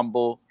because they're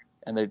humble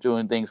and they're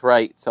doing things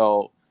right.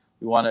 So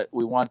we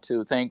want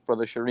to thank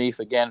Brother Sharif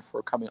again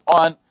for coming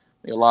on.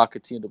 May Allah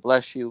continue to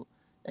bless you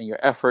and your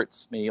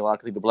efforts. May Allah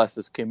continue to bless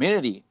this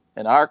community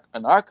and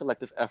our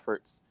collective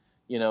efforts,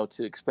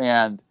 to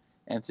expand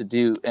and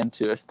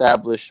to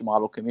establish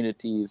model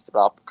communities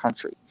throughout the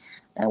country.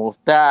 And with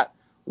that,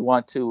 we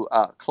want to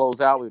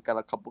close out. We've got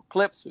a couple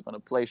clips. We're going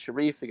to play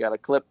Sharif. We got a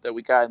clip that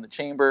we got in the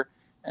chamber,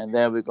 and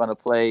then we're going to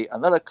play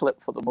another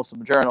clip for the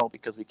Muslim Journal,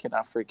 because we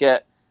cannot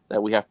forget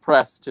that we have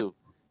press too,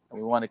 and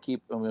we want to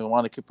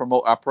keep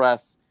promote our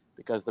press,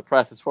 because the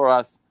press is for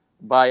us,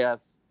 by us.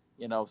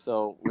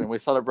 So when we're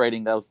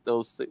celebrating those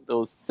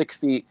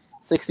 60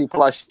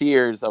 plus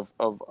years of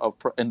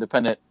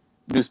independent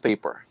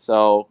newspaper.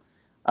 So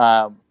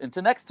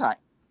until next time,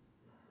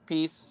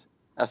 peace.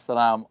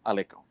 Assalamu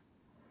alaikum.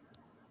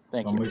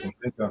 Thank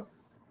you.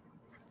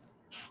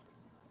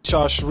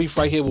 Charles Sharif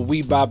right here with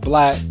We Buy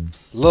Black.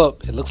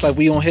 Look, it looks like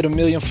we don't hit 1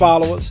 million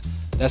followers.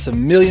 That's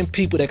 1 million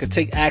people that could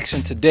take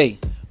action today.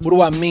 What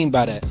do I mean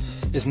by that?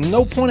 There's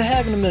no point of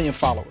having 1 million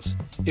followers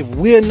if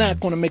we're not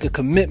going to make a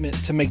commitment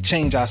to make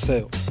change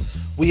ourselves.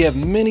 We have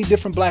many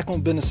different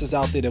black-owned businesses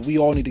out there that we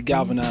all need to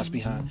galvanize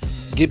behind,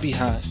 get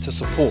behind, to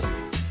support.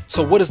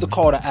 So what is the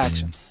call to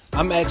action?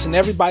 I'm asking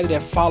everybody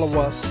that follow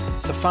us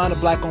to find a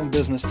black-owned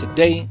business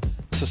today,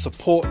 to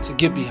support, to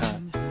get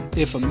behind.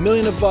 If 1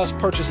 million of us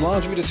purchase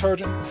laundry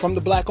detergent from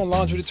the black-owned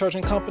laundry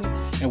detergent company,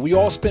 and we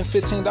all spend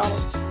 $15,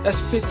 that's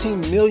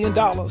 $15 million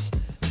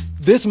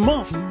this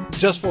month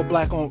just for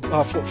black-owned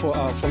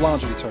for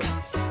laundry detergent.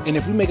 And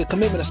if we make a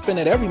commitment to spend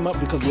that every month,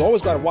 because we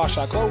always got to wash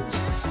our clothes,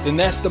 then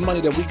that's the money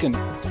that we can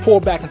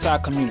pour back into our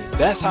community.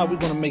 That's how we're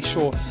going to make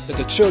sure that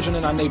the children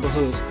in our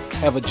neighborhoods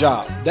have a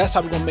job. That's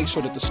how we're going to make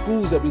sure that the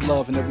schools that we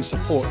love and that we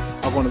support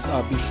are going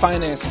to be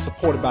financed and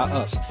supported by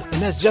us.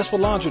 And that's just for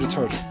laundry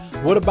detergent.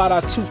 What about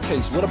our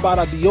toothpaste? What about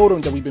our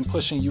deodorant that we've been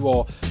pushing you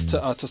all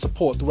to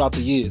support throughout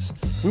the years?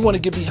 We want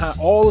to get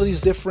behind all of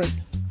these different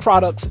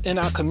products in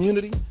our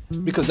community,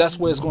 because that's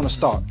where it's going to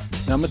start.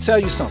 Now, I'm going to tell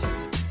you something.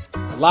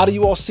 A lot of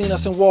you all seen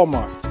us in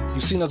Walmart.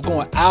 You've seen us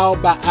going aisle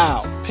by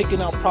aisle,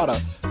 picking out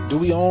product. Do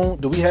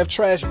we have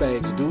trash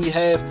bags? Do we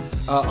have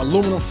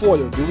aluminum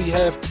foil? Do we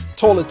have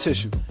toilet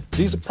tissue?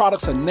 These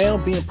products are now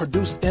being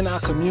produced in our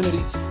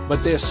community,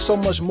 but there's so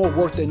much more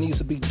work that needs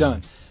to be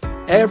done.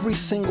 Every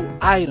single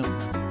item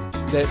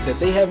that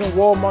they have in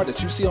Walmart,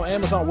 that you see on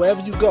Amazon,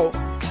 wherever you go,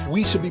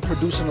 we should be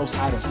producing those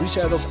items. We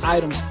should have those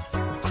items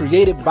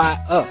created by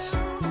us,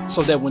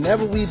 so that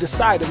whenever we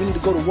decide that we need to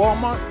go to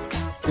Walmart,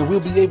 then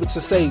we'll be able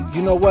to say,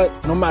 you know what,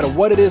 no matter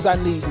what it is I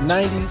need,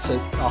 90 to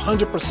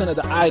 100% of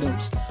the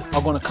items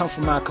are going to come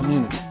from my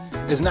community.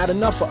 It's not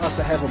enough for us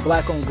to have a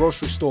black-owned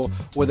grocery store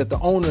where that the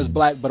owner is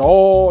black, but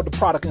all the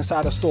product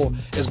inside the store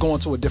is going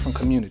to a different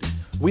community.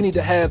 We need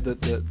to have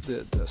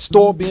the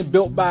store being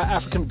built by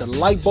African. The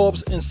light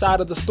bulbs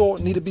inside of the store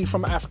need to be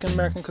from an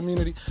African-American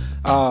community.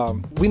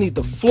 We need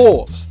the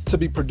floors to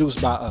be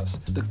produced by us.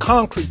 The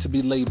concrete to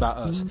be laid by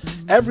us.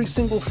 Every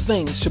single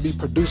thing should be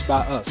produced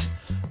by us.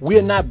 We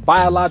are not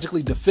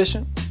biologically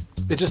deficient.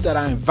 It's just that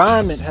our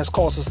environment has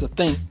caused us to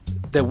think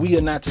that we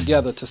are not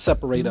together to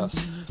separate us.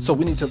 So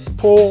we need to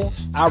pull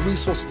our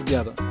resources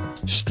together,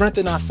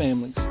 strengthen our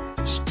families,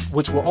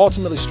 which will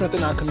ultimately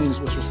strengthen our communities,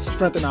 which will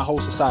strengthen our whole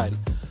society.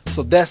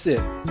 So that's it.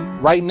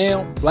 Right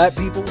now, black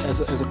people as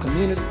a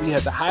community, we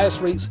have the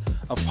highest rates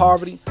of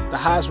poverty, the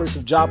highest rates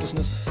of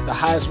joblessness, the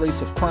highest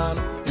rates of crime,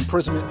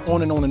 imprisonment,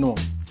 on and on and on.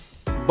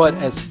 But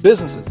as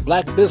businesses,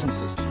 black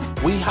businesses,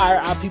 we hire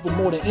our people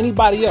more than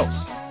anybody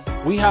else.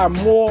 We hire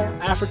more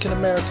African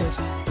Americans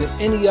than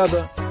any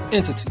other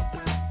entity.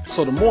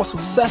 So the more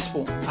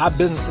successful our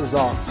businesses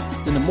are,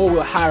 then the more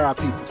we'll hire our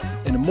people.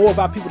 And the more of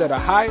our people that are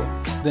hired,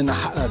 then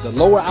the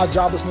lower our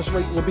joblessness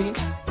rate will be,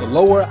 the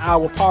lower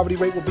our poverty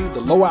rate will be, the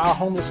lower our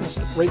homelessness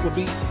rate will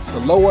be, the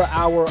lower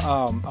our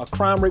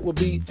crime rate will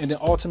be, and then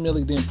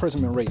ultimately the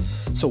imprisonment rate.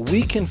 So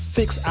we can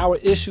fix our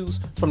issues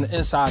from the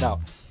inside out.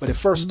 But it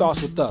first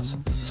starts with us.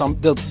 So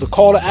the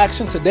call to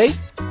action today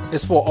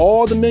is for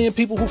all the million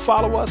people who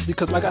follow us,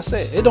 because like I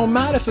said, it don't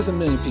matter if it's a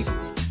million people.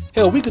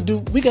 Hell, we could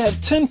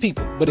have 10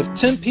 people, but if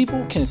 10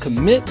 people can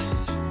commit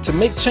to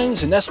make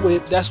change, and that's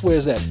where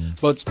it's at.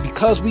 But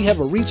because we have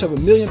a reach of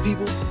 1 million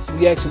people,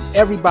 we asking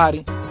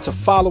everybody to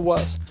follow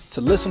us,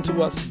 to listen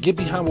to us, get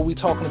behind what we're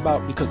talking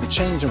about, because the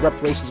change in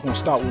reparations is going to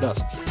start with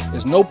us.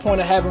 There's no point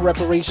of having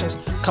reparations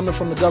coming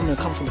from the government,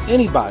 coming from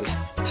anybody,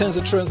 tens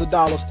of trillions of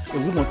dollars, if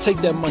we're going to take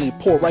that money and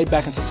pour it right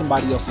back into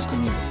somebody else's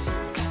community.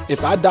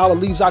 If our dollar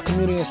leaves our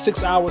community in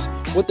 6 hours,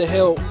 what the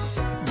hell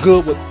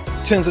good would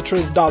tens of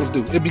trillions of dollars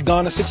do? It'd be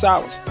gone in 6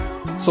 hours.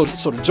 So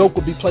the joke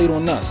will be played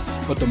on us.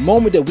 But the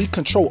moment that we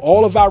control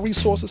all of our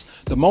resources,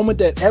 the moment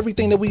that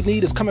everything that we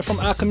need is coming from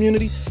our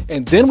community,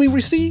 and then we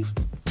receive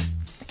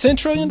 $10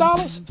 trillion,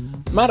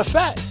 matter of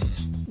fact,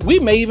 we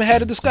may even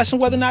have a discussion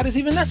whether or not it's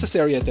even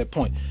necessary at that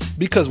point,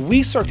 because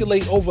we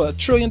circulate over $1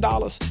 trillion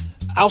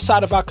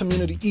outside of our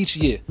community each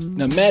year.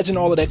 Now imagine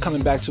all of that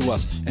coming back to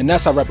us, and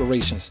that's our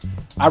reparations.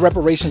 Our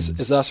reparations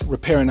is us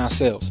repairing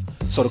ourselves.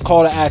 So the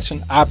call to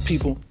action, our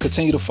people,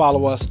 continue to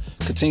follow us,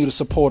 continue to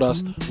support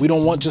us. We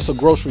don't want just a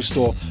grocery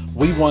store.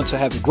 We want to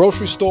have the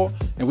grocery store,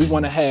 and we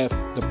want to have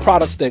the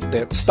products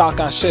that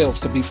stock our shelves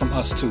to be from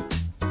us too.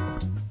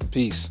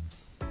 Peace.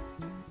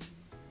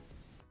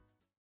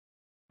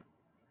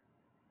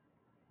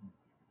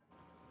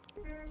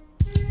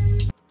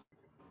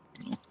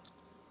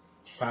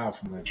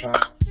 Powerful, man.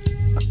 Powerful.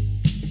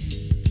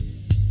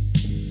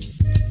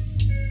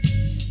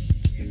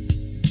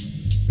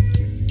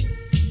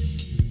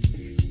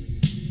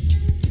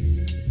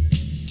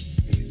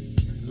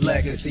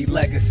 Legacy,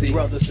 legacy,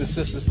 brothers and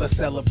sisters, let's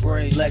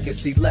celebrate.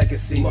 Legacy,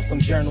 legacy, Muslim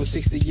journal,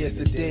 60 years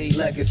today.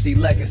 Legacy,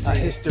 legacy, our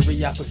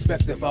history, our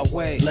perspective, our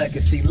way.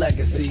 Legacy,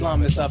 legacy,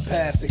 Islam is our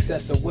path,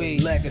 success away.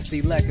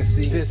 Legacy,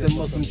 legacy, visit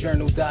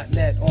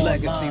muslimjournal.net online.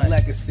 Legacy,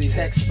 legacy,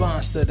 text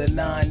sponsor the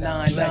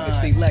 999.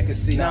 Legacy,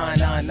 legacy,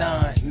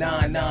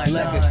 999.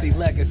 Legacy,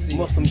 legacy,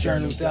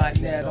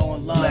 muslimjournal.net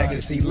online.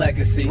 Legacy,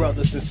 legacy,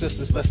 brothers and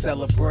sisters, let's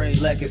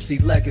celebrate. Legacy,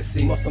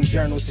 legacy, Muslim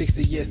journal,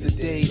 60 years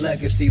today.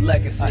 Legacy,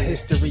 legacy, our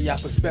history, our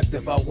perspective,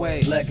 our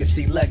way.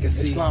 Legacy,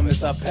 legacy, Islam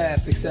is our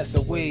path, success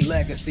away.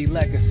 Legacy,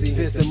 legacy,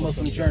 visit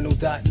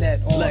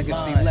muslimjournal.net online.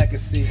 Legacy,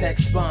 legacy,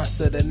 text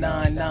sponsor the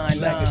 999.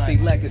 Legacy,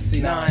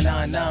 legacy,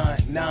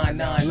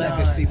 999.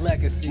 Legacy,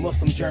 legacy,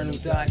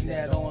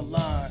 muslimjournal.net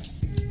online.